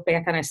and I look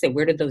back and I say,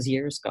 where did those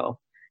years go?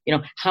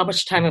 How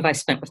much time have I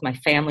spent with my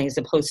family as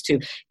opposed to,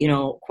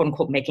 quote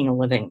unquote, making a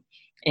living?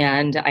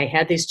 And I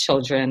had these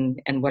children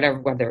and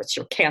whether it's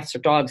your cats or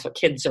dogs or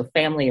kids or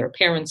family or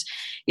parents,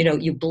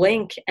 you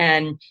blink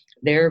and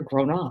they're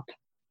grown up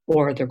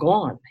or they're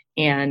gone.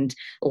 And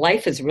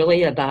life is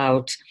really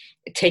about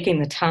taking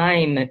the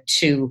time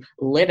to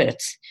live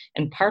it.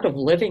 And part of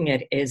living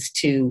it is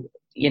to,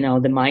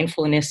 the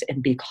mindfulness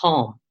and be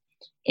calm.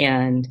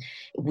 And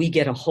we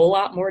get a whole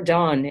lot more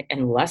done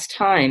in less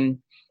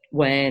time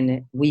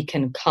when we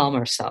can calm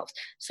ourselves.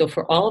 So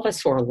for all of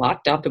us who are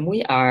locked up, and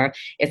we are,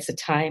 it's a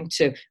time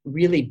to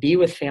really be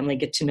with family,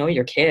 get to know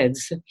your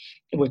kids,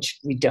 which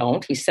we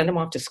don't. We send them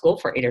off to school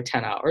for 8 or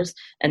 10 hours.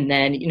 And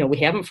then, we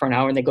have them for an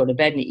hour and they go to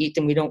bed and eat,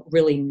 and we don't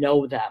really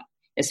know them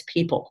as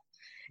people.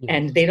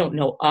 And they don't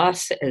know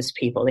us as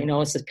people. They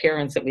know us as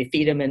parents that we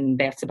feed them and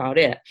that's about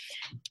it.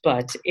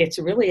 But it's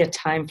really a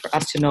time for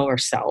us to know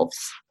ourselves.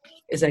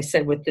 As I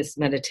said with this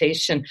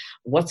meditation,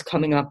 what's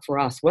coming up for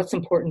us? What's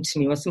important to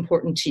me? What's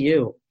important to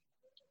you?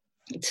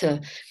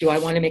 Do I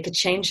want to make a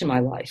change in my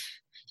life?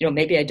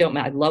 Maybe I don't.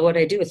 I love what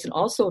I do. It's an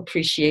also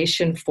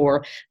appreciation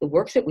for the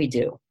work that we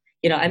do.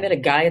 I met a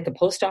guy at the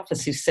post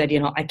office who said,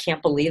 I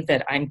can't believe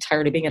that I'm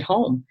tired of being at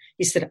home.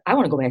 He said, I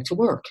want to go back to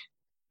work.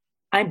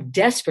 I'm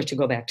desperate to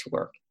go back to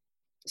work.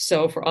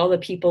 So for all the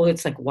people,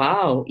 it's like,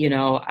 wow,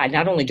 I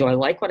not only do I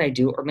like what I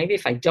do, or maybe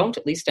if I don't,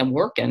 at least I'm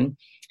working.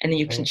 And then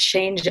you can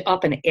change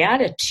up an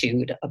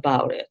attitude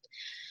about it.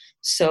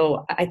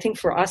 So I think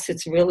for us,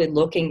 it's really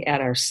looking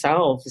at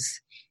ourselves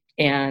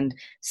and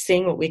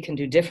seeing what we can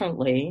do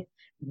differently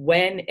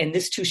and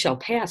this too shall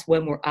pass,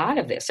 when we're out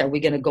of this. Are we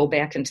going to go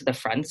back into the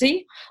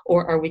frenzy,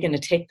 or are we going to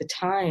take the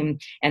time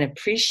and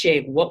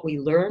appreciate what we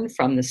learned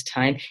from this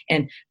time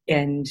and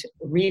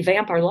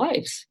revamp our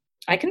lives?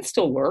 I can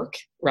still work,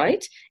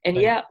 right? And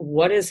yet,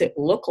 what does it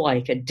look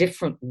like? A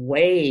different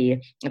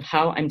way of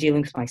how I'm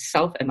dealing with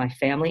myself and my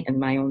family and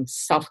my own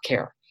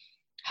self-care.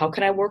 How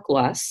can I work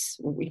less?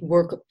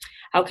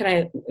 How can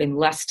I, in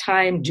less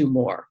time, do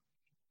more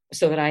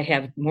so that I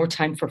have more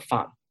time for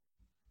fun?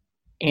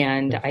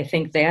 And I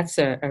think that's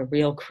a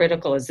real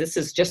critical, as this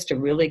is just a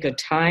really good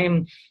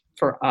time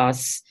for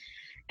us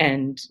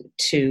and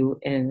to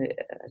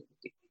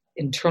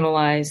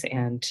internalize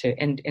and to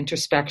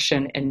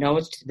introspection and know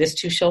this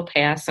too shall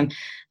pass. And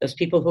those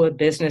people who have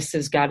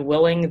businesses, God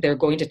willing, they're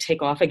going to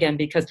take off again,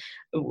 because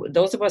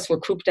those of us who are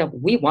cooped up,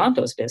 we want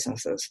those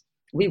businesses.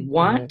 We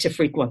want to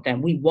frequent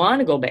them. We want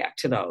to go back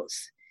to those.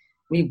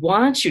 We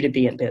want you to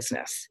be in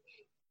business.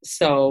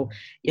 So,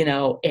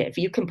 if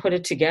you can put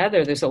it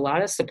together, there's a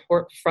lot of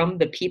support from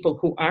the people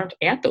who aren't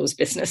at those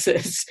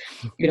businesses,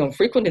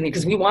 frequenting,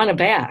 because we want them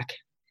back.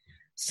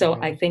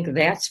 So I think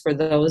that's for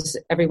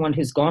everyone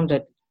who's gone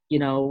to,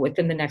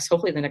 within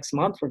hopefully the next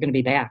month, we're going to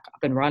be back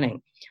up and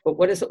running. But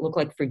what does it look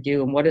like for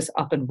you? And what does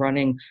up and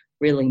running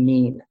really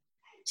mean?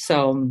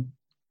 So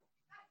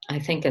I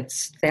think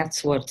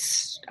that's what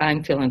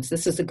I'm feeling.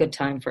 This is a good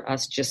time for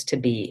us just to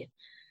be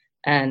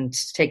and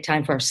take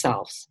time for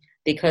ourselves,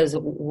 because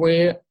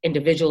we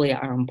individually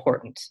are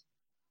important.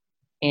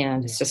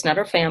 And it's just not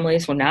our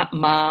families. We're not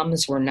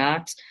moms. We're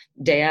not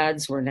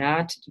dads. We're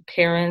not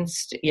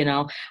parents.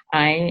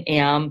 I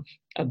am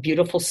a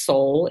beautiful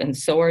soul, and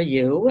so are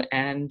you.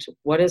 And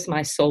what does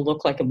my soul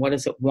look like, and what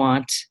does it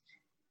want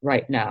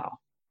right now?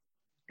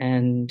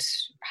 And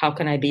how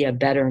can I be a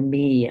better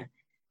me?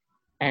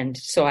 And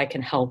so I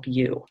can help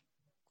you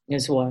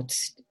is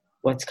what's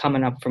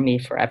coming up for me,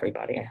 for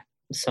everybody.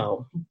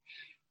 So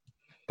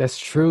that's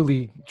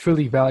truly,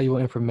 truly valuable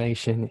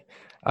information.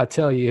 I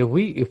tell you,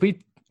 if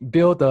we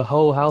build the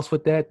whole house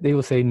with that, they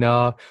will say,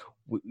 no,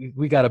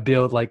 we got to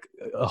build like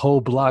a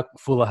whole block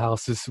full of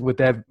houses with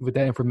that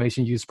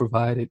information you just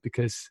provided,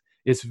 because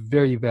it's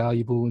very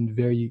valuable and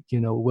very,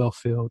 well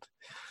filled.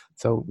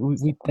 So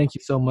we thank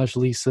you so much,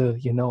 Lisa.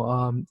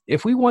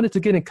 If we wanted to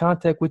get in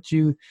contact with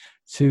you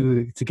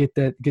to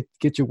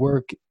get your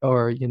work,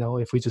 or,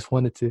 if we just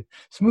wanted to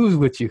schmooze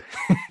with you.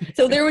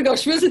 So there we go.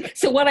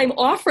 So what I'm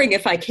offering,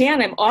 if I can,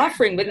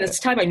 but this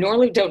time I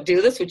normally don't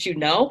do this, which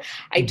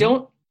I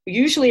don't,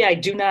 usually I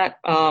do not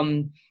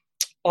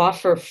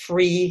offer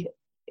free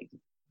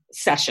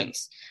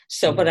sessions.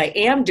 So what I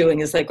am doing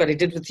is like what I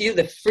did with you,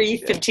 the free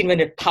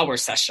 15-minute power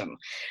session.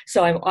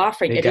 So I'm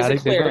offering, it is a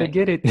clearing.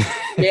 Get it.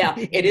 Yeah,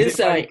 it is.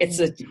 It's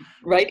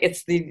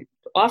the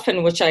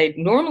often, which I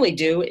normally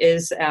do,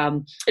 is a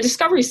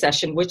discovery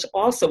session, which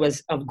also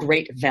is of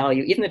great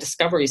value. Even the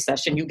discovery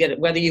session, you get it,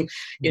 whether you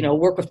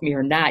work with me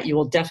or not, you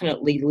will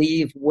definitely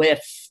leave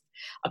with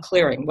a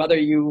clearing, whether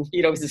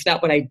because it's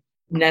not what I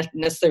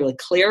necessarily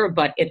clear,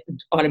 but it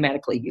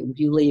automatically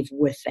you leave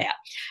with that.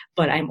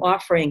 But I'm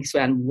offering, so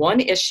on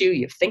one issue,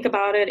 you think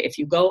about it. If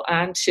you go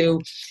on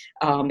to,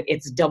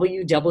 it's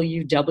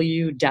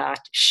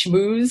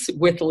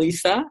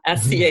www.schmoozewithlisa,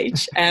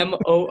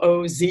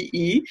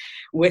 SCHMOOZE,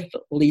 with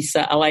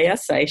Lisa,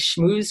 LISA,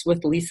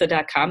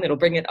 schmoozewithlisa.com. It'll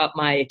bring it up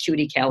my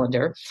Acuity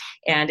calendar,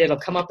 and it'll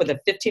come up with a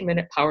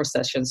 15-minute power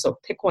session. So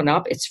pick one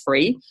up. It's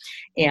free,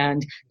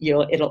 and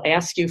it'll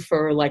ask you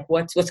for like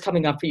what's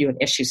coming up for you, an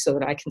issue, so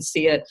that I can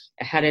see it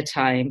ahead of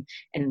time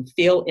and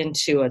feel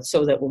into it,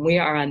 so that when we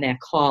are on that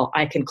call,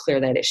 I can clear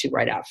that issue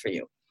right out for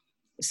you.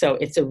 So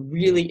it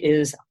really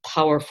is a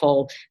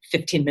powerful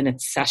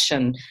 15-minute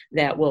session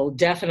that will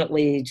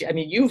definitely,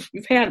 you've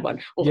had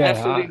one. We'll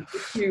definitely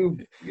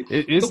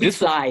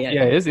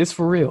it's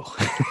for real.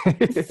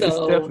 It's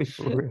definitely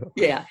for real.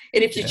 Yeah.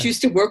 And if you choose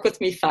to work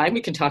with me, fine,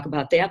 we can talk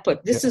about that.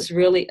 But this is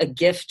really a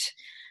gift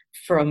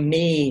from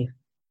me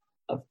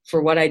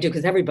for what I do,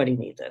 because everybody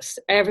needs this.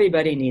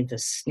 Everybody needs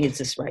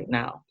this right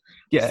now.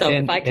 Yeah. So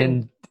if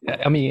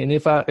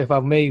I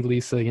may,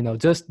 Lisa,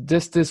 just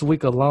this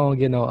week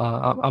alone,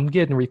 I'm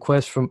getting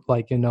requests from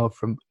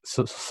from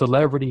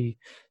celebrities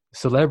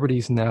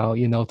now,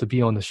 to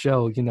be on the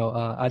show.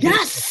 I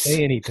didn't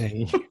say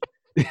anything.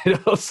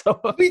 So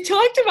we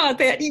talked about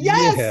that.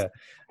 Yes.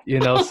 Yeah.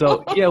 And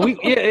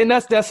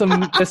that's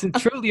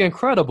truly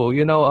incredible.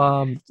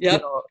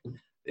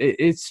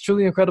 It's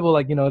truly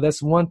incredible.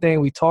 That's one thing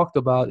we talked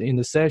about in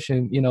the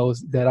session,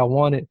 that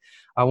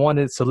I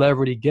wanted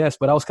celebrity guests,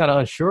 but I was kind of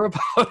unsure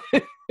about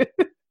it.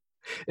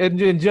 And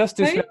then just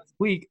this last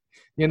week,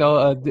 there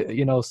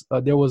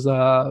was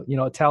a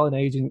talent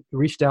agent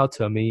reached out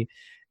to me,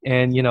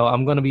 and,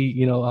 I'm going to be,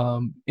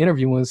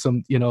 interviewing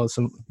some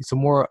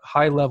more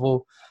high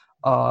level,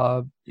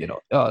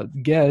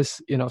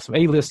 guests, some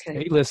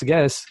A-list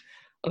guests.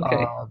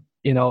 Okay.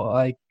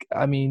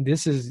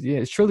 This is,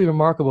 it's truly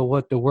remarkable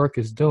what the work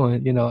is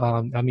doing,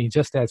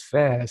 just that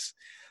fast,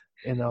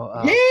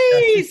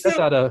 that's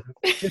out of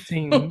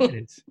 15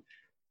 minutes,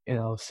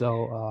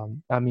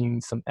 some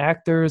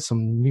actors,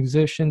 some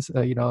musicians,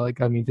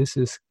 this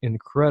is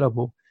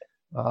incredible,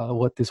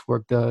 what this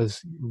work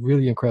does,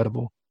 really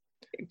incredible.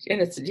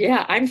 And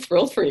I'm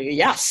thrilled for you.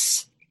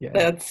 Yes.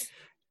 Yeah.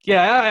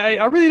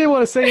 I really didn't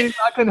want to say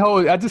anything.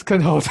 I just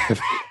couldn't hold it.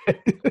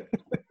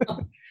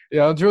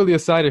 Yeah, I'm truly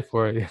excited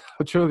for it.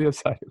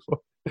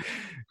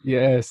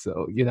 Yeah,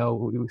 so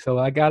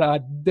I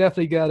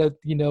definitely gotta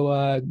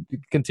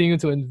continue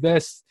to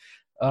invest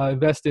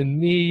in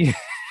me.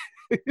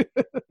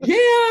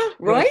 Yeah,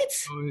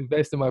 right.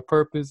 Invest in my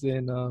purpose,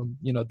 and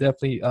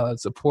definitely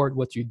support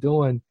what you're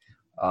doing.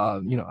 I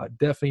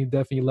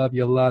definitely love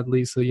you a lot,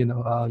 Lisa.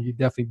 You've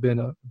definitely been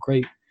a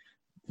great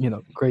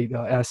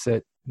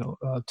asset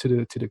to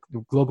the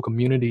global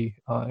community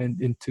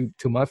and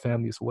to my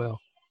family as well.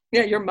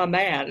 Yeah, you're my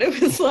man.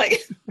 It was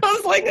like,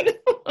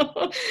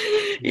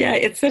 yeah,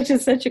 it's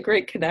such a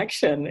great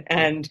connection.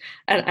 And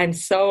I'm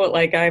so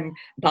like, I'm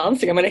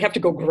bouncing. I'm going to have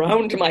to go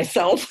ground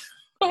myself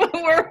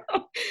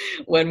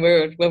when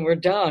we're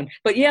done.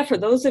 But yeah, for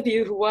those of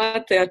you who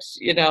want that,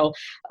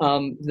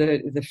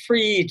 the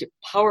free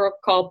power up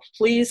call,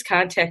 please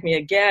contact me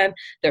again.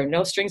 There are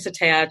no strings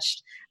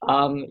attached.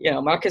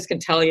 Marcus can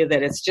tell you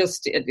that it's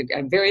just,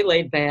 I'm very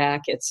laid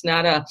back. It's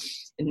not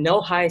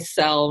no high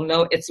sell.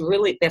 No,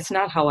 that's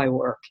not how I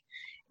work.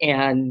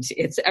 And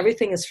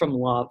everything is from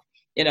love.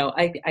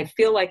 I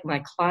feel like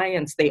my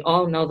clients, they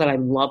all know that I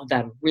love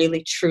them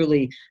really,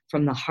 truly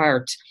from the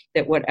heart,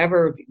 that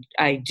whatever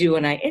I do,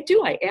 and I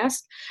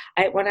ask,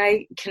 when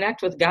I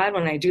connect with God,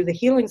 when I do the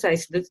healings,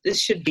 this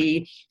should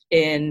be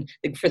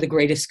for the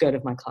greatest good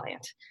of my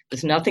client.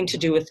 There's nothing to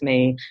do with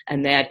me,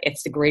 and that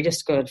it's the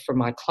greatest good for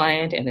my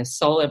client and his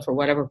soul and for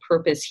whatever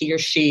purpose he or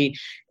she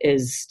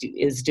is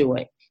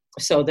doing.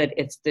 So that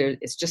it's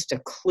just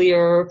a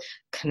clear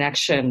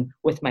connection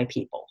with my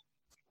people.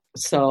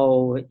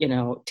 So,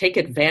 take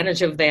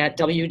advantage of that,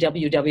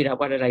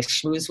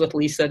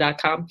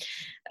 www.whatdidIschmoozewithlisa.com.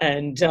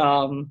 And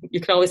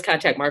you can always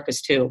contact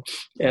Marcus too,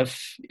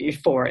 if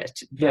for it.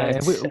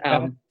 But,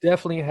 I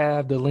definitely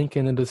have the link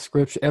in the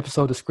description,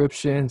 episode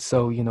description.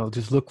 So,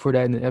 just look for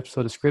that in the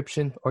episode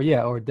description,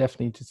 or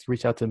definitely just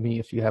reach out to me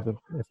if you have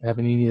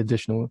any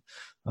additional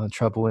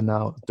trouble, and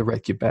I'll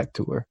direct you back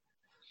to her.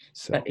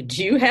 So,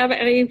 do you have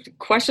any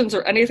questions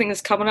or anything that's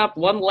coming up?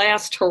 One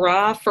last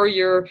hurrah for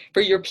your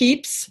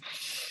peeps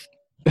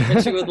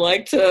that you would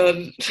like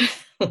to?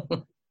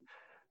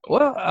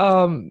 Well,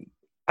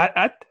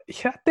 I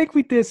think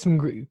we did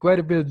quite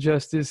a bit of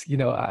justice.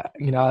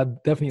 I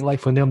definitely like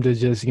for them to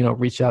just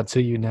reach out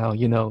to you now.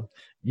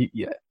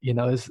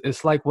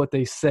 It's like what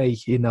they say.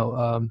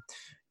 You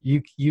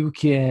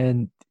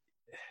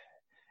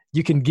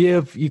can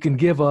give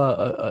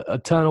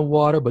a ton of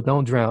water, but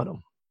don't drown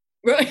them.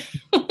 Right.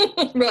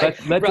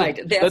 Right.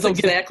 That's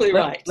exactly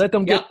right. Let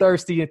them get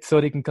thirsty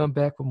so they can come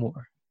back for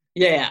more.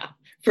 Yeah,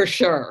 for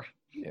sure.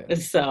 Yeah.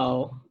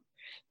 So,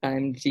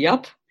 I'm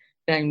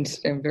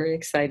very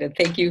excited.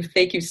 Thank you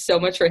so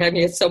much for having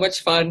me. It's so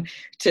much fun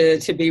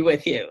to be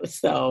with you.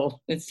 So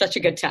it's such a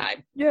good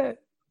time. Yeah,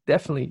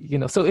 definitely.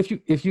 So if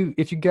you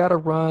gotta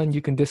run,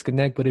 you can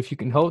disconnect. But if you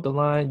can hold the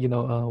line,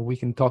 we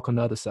can talk on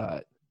the other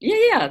side.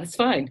 Yeah, that's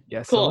fine.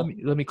 Yeah. Cool. So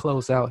let me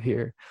close out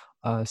here.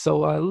 So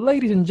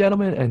ladies and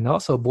gentlemen, and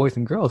also boys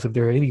and girls, if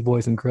there are any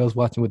boys and girls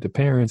watching with their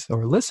parents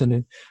or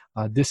listening,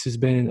 this has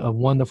been a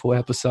wonderful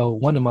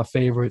episode. One of my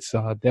favorites,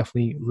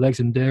 definitely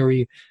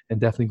legendary, and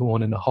definitely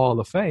going in the Hall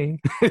of Fame.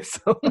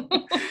 So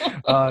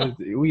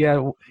we had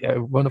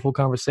a wonderful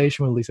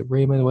conversation with Lisa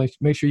Berman.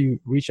 Make sure you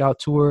reach out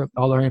to her.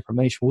 All our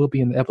information will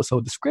be in the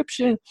episode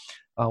description.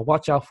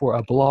 Watch out for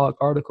a blog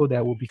article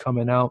that will be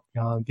coming out.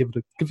 Give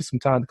it some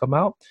time to come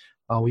out.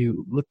 We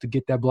look to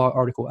get that blog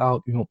article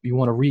out. You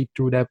want to read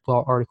through that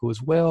blog article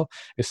as well.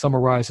 It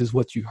summarizes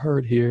what you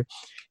heard here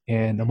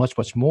and much,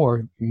 much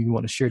more. You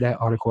want to share that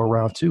article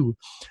around too.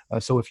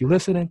 So if you're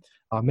listening,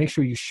 make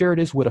sure you share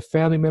this with a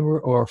family member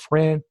or a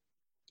friend,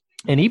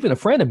 and even a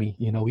friend of me.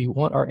 We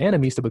want our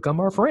enemies to become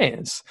our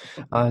friends.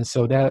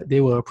 So that they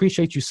will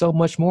appreciate you so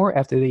much more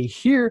after they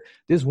hear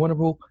this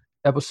wonderful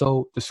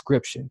episode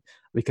description,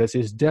 because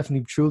it's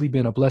definitely truly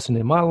been a blessing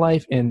in my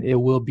life, and it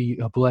will be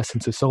a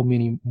blessing to so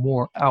many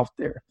more out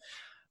there.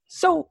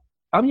 So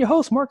I'm your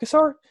host, Marcus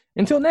Hart.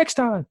 Until next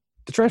time,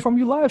 the Transform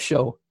You Live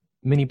show.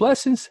 Many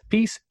blessings,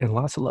 peace, and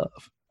lots of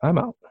love. I'm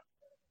out.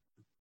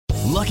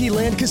 Lucky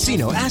Land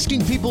Casino,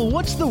 asking people,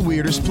 what's the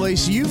weirdest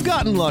place you've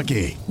gotten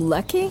lucky?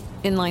 Lucky?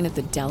 In line at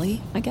the deli,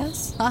 I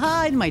guess?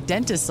 Aha, in my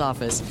dentist's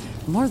office.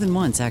 More than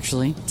once,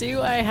 actually.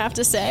 Do I have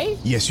to say?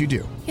 Yes, you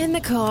do. In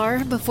the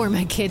car before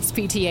my kids'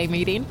 PTA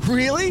meeting.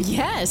 Really?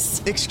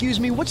 Yes. Excuse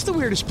me, what's the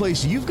weirdest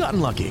place you've gotten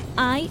lucky?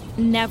 I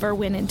never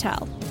win and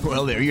tell.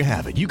 Well, there you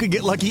have it. You can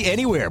get lucky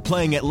anywhere,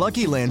 playing at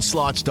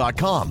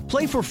LuckyLandSlots.com.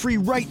 Play for free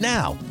right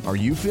now. Are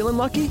you feeling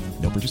lucky?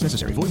 No purchase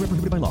necessary. Void where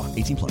prohibited by law.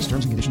 18+.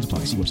 Terms and conditions apply.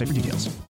 See website for details.